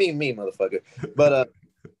 Now you mean me, motherfucker. But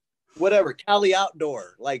whatever. Cali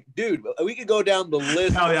Outdoor. Like, dude, we could go down the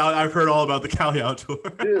list. I've heard all about the Cali Outdoor.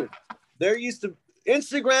 Dude, there used to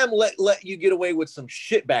Instagram let you get away with some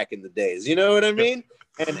shit back in the days. You know what I mean?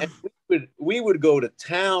 And we would go to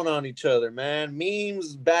town on each other, man.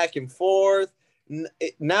 Memes back and forth.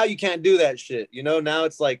 Now you can't do that shit. You know, now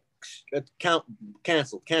it's like canceled.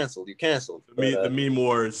 You're canceled. The meme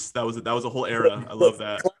wars. That was a whole era. I love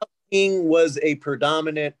that. Cloud King was a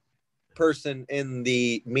predominant person in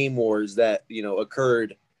the meme wars that, you know,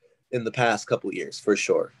 occurred in the past couple of years for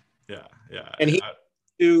sure. Yeah. And he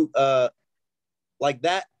like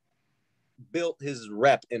that built his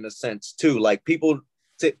rep in a sense too. Like people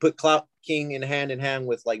put Cloud King in hand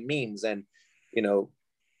with like memes, and you know,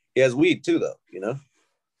 he has weed too, though. You know,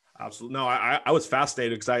 absolutely. No, I was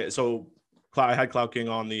fascinated because I had Cloud King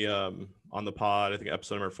on the pod. I think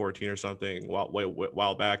episode number 14 or something,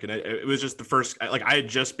 while back, and it was just the first. Like I had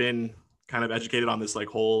just been kind of educated on this like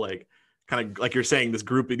whole like kind of like you're saying these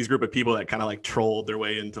group of people that kind of like trolled their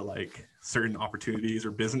way into like certain opportunities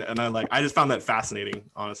or business, and I just found that fascinating.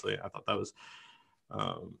 Honestly, I thought that was.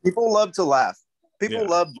 People love to laugh. People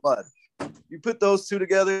love blood. You put those two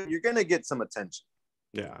together, you're gonna get some attention.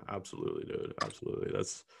 Yeah, absolutely, dude. Absolutely.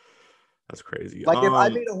 That's crazy. Like if I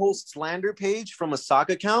made a whole slander page from a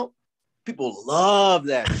sock account, people love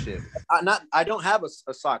that shit. I don't have a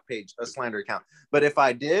sock page, a slander account. But if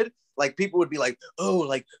I did, like people would be like, oh,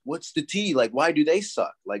 like what's the tea? Like why do they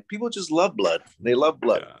suck? Like people just love blood. They love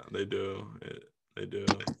blood. Yeah, they do. They do.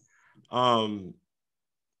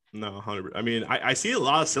 No, 100. I mean, I see a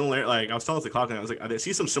lot of similar. Like I was telling the clock, and I was like, I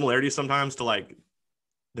see some similarities sometimes to like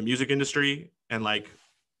the music industry, and like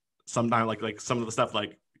sometimes like some of the stuff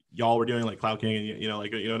like y'all were doing, like Cloud King, and you know,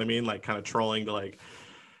 like you know what I mean, like kind of trolling to like,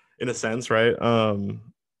 in a sense, right?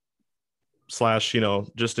 Slash, you know,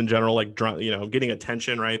 just in general, like you know, getting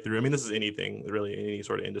attention right through. I mean, this is anything really, any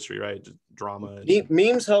sort of industry, right? Just drama. And,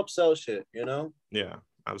 Memes help sell shit, you know. yeah,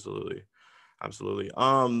 absolutely.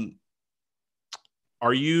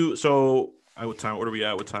 Are you so? What time? What are we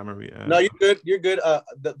at? What time are we at? No, you're good. You're good.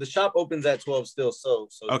 The shop opens at 12 still. So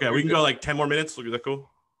Okay, we can good. go like 10 more minutes. Is that cool?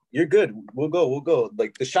 You're good. We'll go.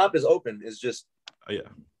 Like the shop is open. It's just Oh, yeah.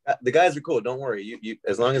 The guys are cool. Don't worry. You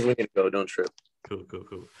as long as we can go, don't trip. Cool.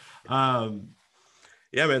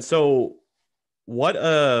 Yeah, man. So what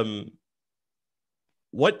so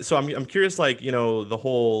I'm curious, like, you know, the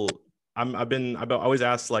whole I've always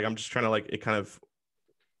asked, like, I'm just trying to like it kind of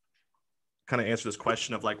answer this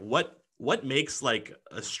question of like what makes like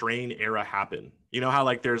a strain era happen? You know how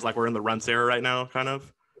like there's like we're in the Runts era right now, kind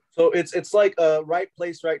of. So it's like a right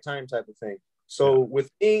place, right time type of thing. So with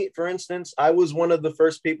me, for instance, I was one of the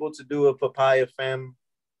first people to do a Papaya Femme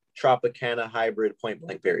Tropicana hybrid point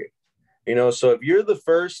blank period. You know, so if you're the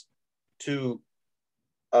first to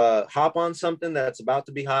hop on something that's about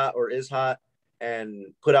to be hot or is hot and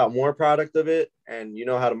put out more product of it, and you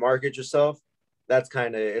know how to market yourself, it's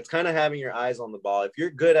kind of having your eyes on the ball. If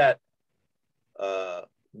you're good at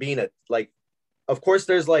being a, like, of course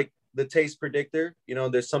there's like the taste predictor, you know,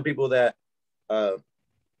 there's some people that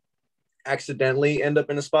accidentally end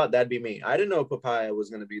up in a spot. That'd be me. I didn't know Papaya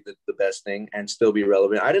was going to be the best thing and still be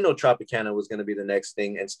relevant. I didn't know Tropicana was going to be the next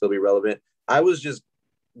thing and still be relevant. I was just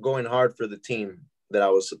going hard for the team that I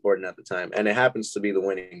was supporting at the time, and it happens to be the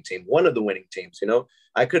winning team, one of the winning teams. You know,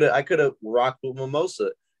 I could have rocked with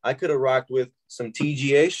Mimosa. I could have rocked with some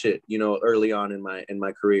TGA shit, you know, early on in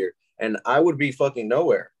my career, and I would be fucking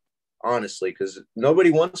nowhere, honestly, because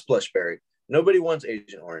nobody wants Plushberry, nobody wants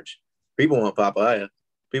Agent Orange. People want Papaya,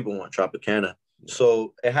 people want Tropicana.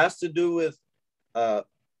 So it has to do with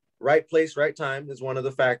right place, right time is one of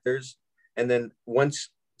the factors, and then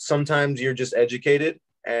sometimes you're just educated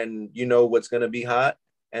and you know what's going to be hot.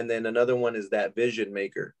 And then another one is that vision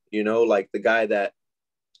maker, you know, like the guy that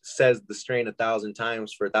says the strain 1,000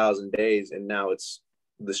 times for 1,000 days, and now it's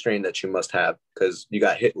the strain that you must have because you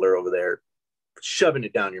got Hitler over there shoving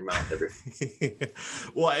it down your mouth.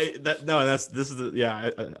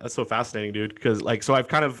 That's so fascinating, dude. Because like, so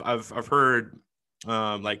I've heard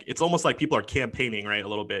like it's almost like people are campaigning, right, a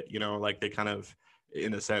little bit, you know, like they kind of,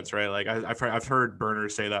 in a sense, right? Like I've heard Burner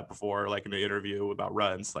say that before, like in the interview about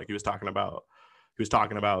Runs, like he was talking about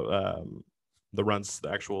the Runs, the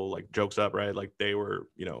actual like Jokes Up, right? Like they were,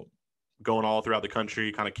 you know, going all throughout the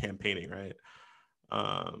country, kind of campaigning, right?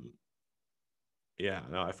 Yeah,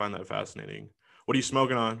 no, I find that fascinating. What are you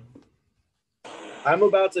smoking on? I'm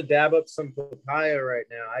about to dab up some Papaya right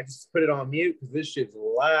now. I just put it on mute because this shit's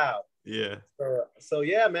loud. Yeah. So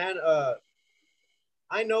yeah, man.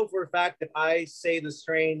 I know for a fact if I say the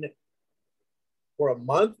strain for a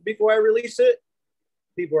month before I release it,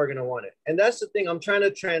 people are gonna want it. And that's the thing. I'm trying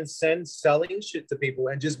to transcend selling shit to people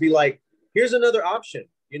and just be like, here's another option.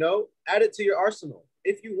 You know, add it to your arsenal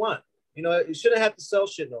if you want. You know, you shouldn't have to sell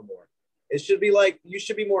shit no more. It should be like, you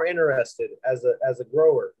should be more interested as a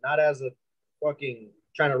grower, not as a fucking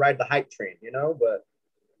trying to ride the hype train, you know? But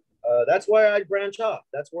that's why I branch off.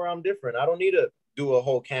 That's where I'm different. I don't need to do a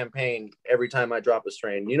whole campaign every time I drop a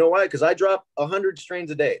strain. You know why? Because I drop 100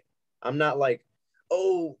 strains a day. I'm not like,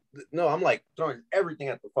 oh, no, I'm like throwing everything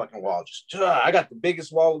at the fucking wall. Just, I got the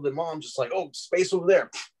biggest wall of them all. I'm just like, oh, space over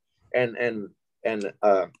there. And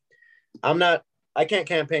I'm not, I can't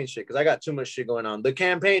campaign shit because I got too much shit going on. The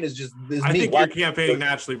campaign is just. I think you're campaigning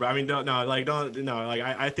naturally, but I mean,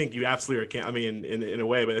 I think you absolutely are. I mean, in a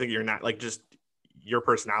way, but I think you're not like just your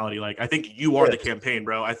personality. Like, I think you are the campaign,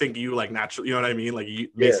 bro. I think you like naturally, you know what I mean? Like,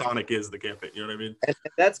 Masonic is the campaign. You know what I mean? And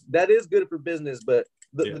that is good for business, but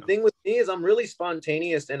the thing with me is I'm really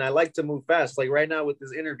spontaneous and I like to move fast. Like right now with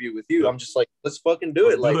this interview with you, I'm just like, let's fucking do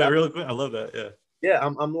it. Like, really quick. I love that. Yeah. Yeah,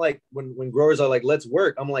 I'm like, when growers are like, let's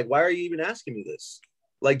work, I'm like, why are you even asking me this?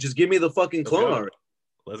 Like, just give me the fucking clone already.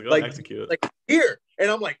 Let's go, like, execute. Like, here.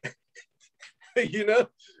 And I'm like, you know,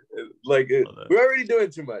 like, we're already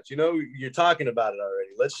doing too much. You know, you're talking about it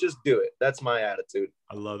already. Let's just do it. That's my attitude.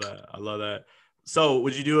 I love that. So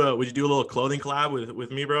would you do a little clothing collab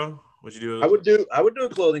with me, bro? Would you do? I would do a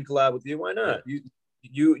clothing collab with you. Why not?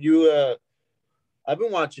 Yeah. I've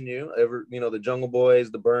been watching you ever, the Jungle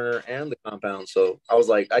Boys, the Burner, and the Compound. So I was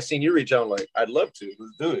like, I seen you reach out, like, I'd love to.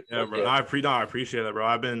 Let's do it. Yeah, bro. Yeah. I appreciate that, bro.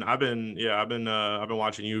 I've been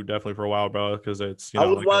watching you definitely for a while, bro. Because it's I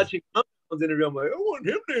was like watching Compound's interview. I'm like, I want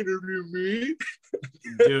him to interview me,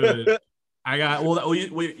 dude. I got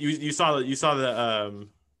you saw the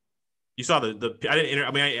I didn't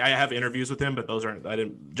I mean I have interviews with him, but those aren't I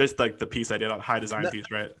didn't just like the piece I did on high design piece,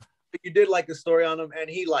 right? You did like a story on him, and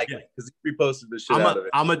he liked it because he reposted the shit out of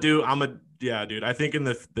it. Dude. I think in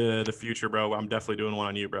the future, bro, I'm definitely doing one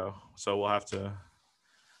on you, bro. So we'll have to,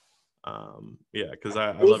 because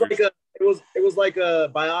I love it was like a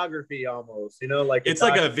biography almost, like it's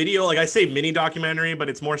like a video, like I say mini documentary, but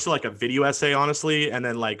it's more so like a video essay, honestly, and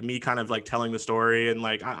then like me kind of like telling the story and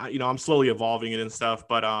like I'm slowly evolving it and stuff,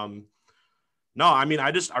 but no, I mean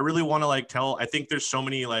I really want to like tell. I think there's so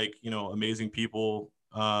many like amazing people.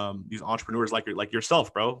 These entrepreneurs like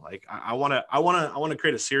yourself, bro. Like I want to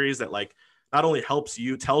create a series that like not only helps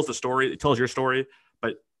you tells your story,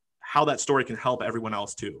 but how that story can help everyone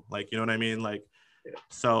else too. Like, you know what I mean? Like,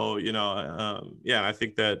 so, I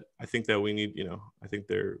think that we need, I think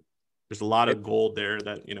there's a lot of gold there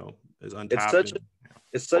that, is untapped.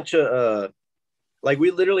 It's such a, like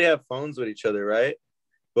we literally have phones with each other, right?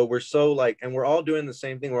 But we're so like, and we're all doing the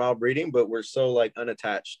same thing. We're all breeding, but we're so like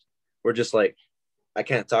unattached. We're just like, I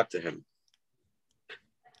can't talk to him.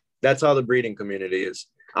 That's how the breeding community is.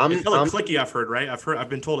 It's hella clicky, I've heard, right? I've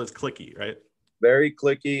been told it's clicky, right? Very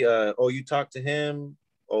clicky. Oh, you talk to him.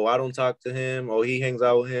 Oh, I don't talk to him. Oh, he hangs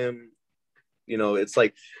out with him. It's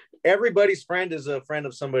like everybody's friend is a friend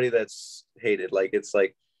of somebody that's hated. Like, it's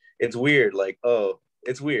weird. Like, oh,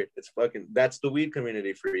 it's weird. That's the weed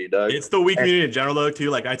community for you, Doug. It's the weed community in general, though, too.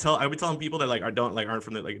 Like I would telling people that like aren't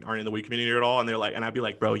in the weed community at all, and they're like, and I'd be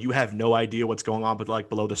like, bro, you have no idea what's going on, but like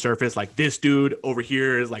below the surface, like this dude over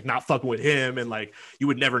here is like not fucking with him, and like you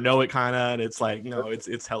would never know it, kind of. And it's like,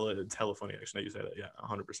 it's hella funny actually that you say that. Yeah,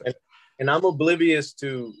 100%. And I'm oblivious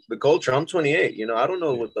to the culture. I'm 28. I don't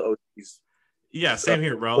know what the OGs. Yeah, same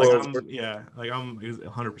here, bro. Like I'm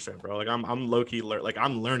 100%, bro. Like I'm low key, like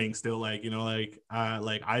I'm learning still. Like like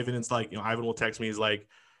Ivan, it's like Ivan will text me. He's like,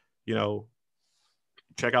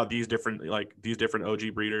 check out these different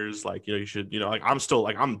OG breeders. Like you should like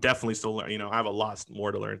I'm definitely still learning. I have a lot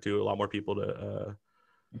more to learn too. A lot more people to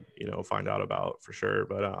find out about for sure.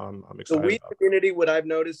 But I'm excited. The weed community, what I've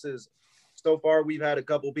noticed is so far we've had a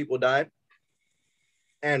couple people die.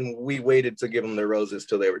 And we waited to give them their roses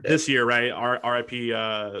till they were dead. This year, right? R.I.P.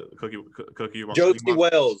 Cookie. Josie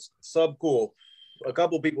Wells, sub cool. A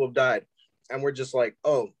couple people have died, and we're just like,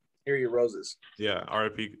 oh, here are your roses. Yeah,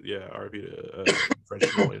 R.I.P. Yeah, R.I.P. to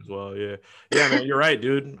French Boy as well. Yeah, man, you're right,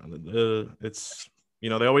 dude. It's they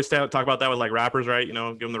always talk about that with like rappers, right?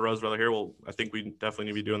 Give them the rose brother here. Well, I think we definitely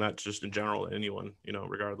need to be doing that just in general, anyone,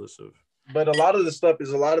 regardless of. But a lot of the stuff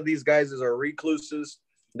is a lot of these guys are recluses.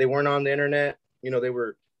 They weren't on the internet. They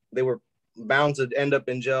were bound to end up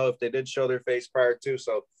in jail if they did show their face prior to.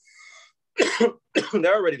 So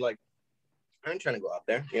they're already like, I ain't trying to go out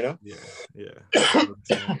there, Yeah.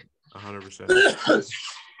 100%.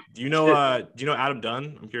 Do you know Adam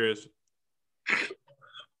Dunn? I'm curious.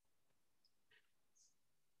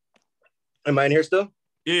 Am I in here still?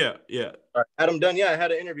 Yeah. All right. Adam Dunn. Yeah, I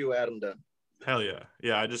had an interview with Adam Dunn. Hell yeah.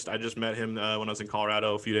 Yeah, I just met him when I was in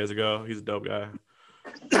Colorado a few days ago. He's a dope guy.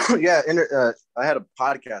 Yeah, I had a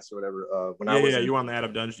podcast or whatever when I was you were on the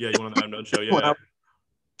Adam Dunn. Yeah, you were on the Adam Dunn show. Yeah,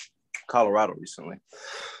 Colorado recently.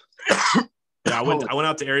 Yeah, I went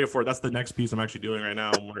out to Area 4. That's the next piece I'm actually doing right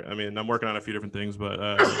now. I'm working on a few different things, but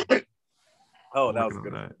that was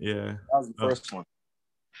good. That. Yeah, that was the first one.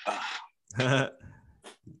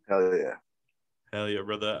 Hell yeah,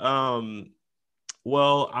 brother.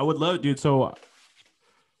 Well, I would love, dude. So,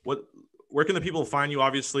 where can the people find you?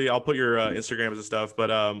 Obviously, I'll put your Instagrams and stuff, but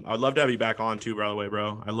I'd love to have you back on too, by the way,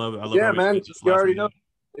 bro. I love. Yeah, man. You already know.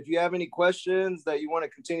 If you have any questions that you want to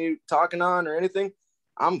continue talking on or anything,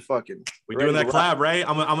 I'm fucking. We're doing that collab, right?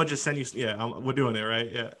 I'm gonna just send you. Yeah, we're doing it, right?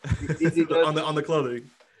 Yeah. on the clothing.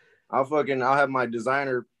 I'll have my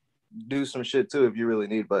designer do some shit too if you really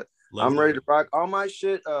need. But I'm ready to rock all my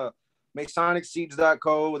shit.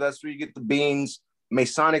 MasonicSeeds.co. That's where you get the beans.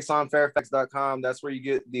 MasonicSonFairfax.com. That's where you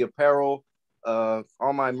get the apparel.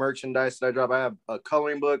 All my merchandise that I drop. I have a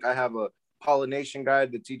coloring book. I have a pollination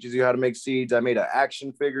guide that teaches you how to make seeds. I made an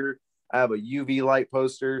action figure. I have a UV light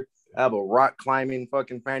poster. I have a rock climbing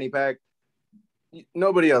fucking fanny pack.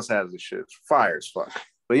 Nobody else has this shit. It's fire as fuck.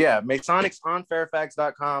 But yeah,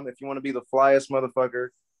 MasonicSonFairfax.com if you want to be the flyest motherfucker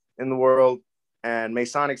in the world. And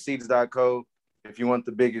MasonicSeeds.co if you want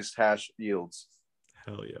the biggest hash yields.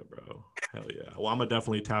 Hell yeah, bro. Hell yeah. Well, I'm gonna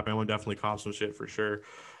definitely tap in. I'm gonna definitely cop some shit for sure.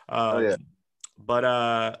 Yeah. But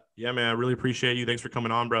yeah, man, I really appreciate you. Thanks for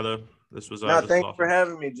coming on, brother. This was No, this thanks was for awesome.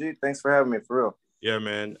 having me, G. Thanks for having me, for real. Yeah,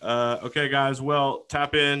 man. Okay, guys. Well,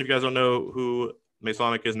 tap in. If you guys don't know who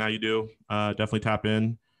Masonic is, now you do. Definitely tap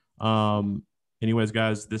in. Anyways,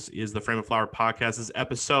 guys, this is the Frame of Flower podcast. This is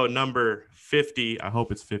episode number 50. I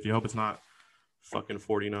hope it's 50. I hope it's not fucking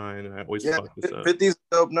 49. I always fuck this up. 50 is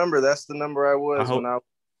a dope number. That's the number I was I hope- when I was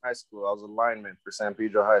in high school. I was a lineman for San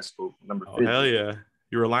Pedro High School, number 50. Oh, hell yeah.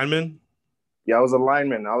 You were a lineman? Yeah, I was a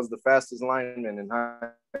lineman. I was the fastest lineman in high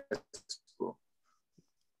school.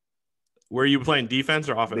 Were you playing defense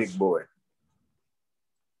or offense? Big boy.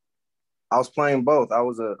 I was playing both. I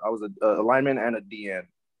was a lineman and a DN.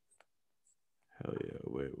 Hell yeah.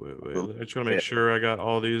 Wait. I'm just going to make sure I got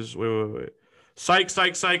all these. Wait. Psych.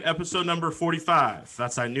 Episode number 45.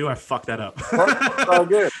 I knew I fucked that up. Oh,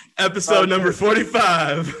 good. Episode number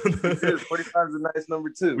 45. 45 is a nice number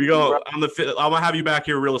too. We go on the. I'm gonna have you back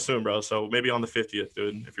here real soon, bro. So maybe on the 50th,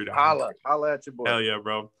 dude, if you're down. Holla at your boy. Hell yeah,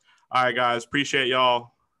 bro. All right, guys. Appreciate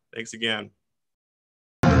y'all. Thanks again.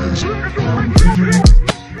 I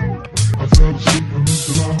fell asleep in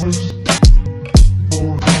the house.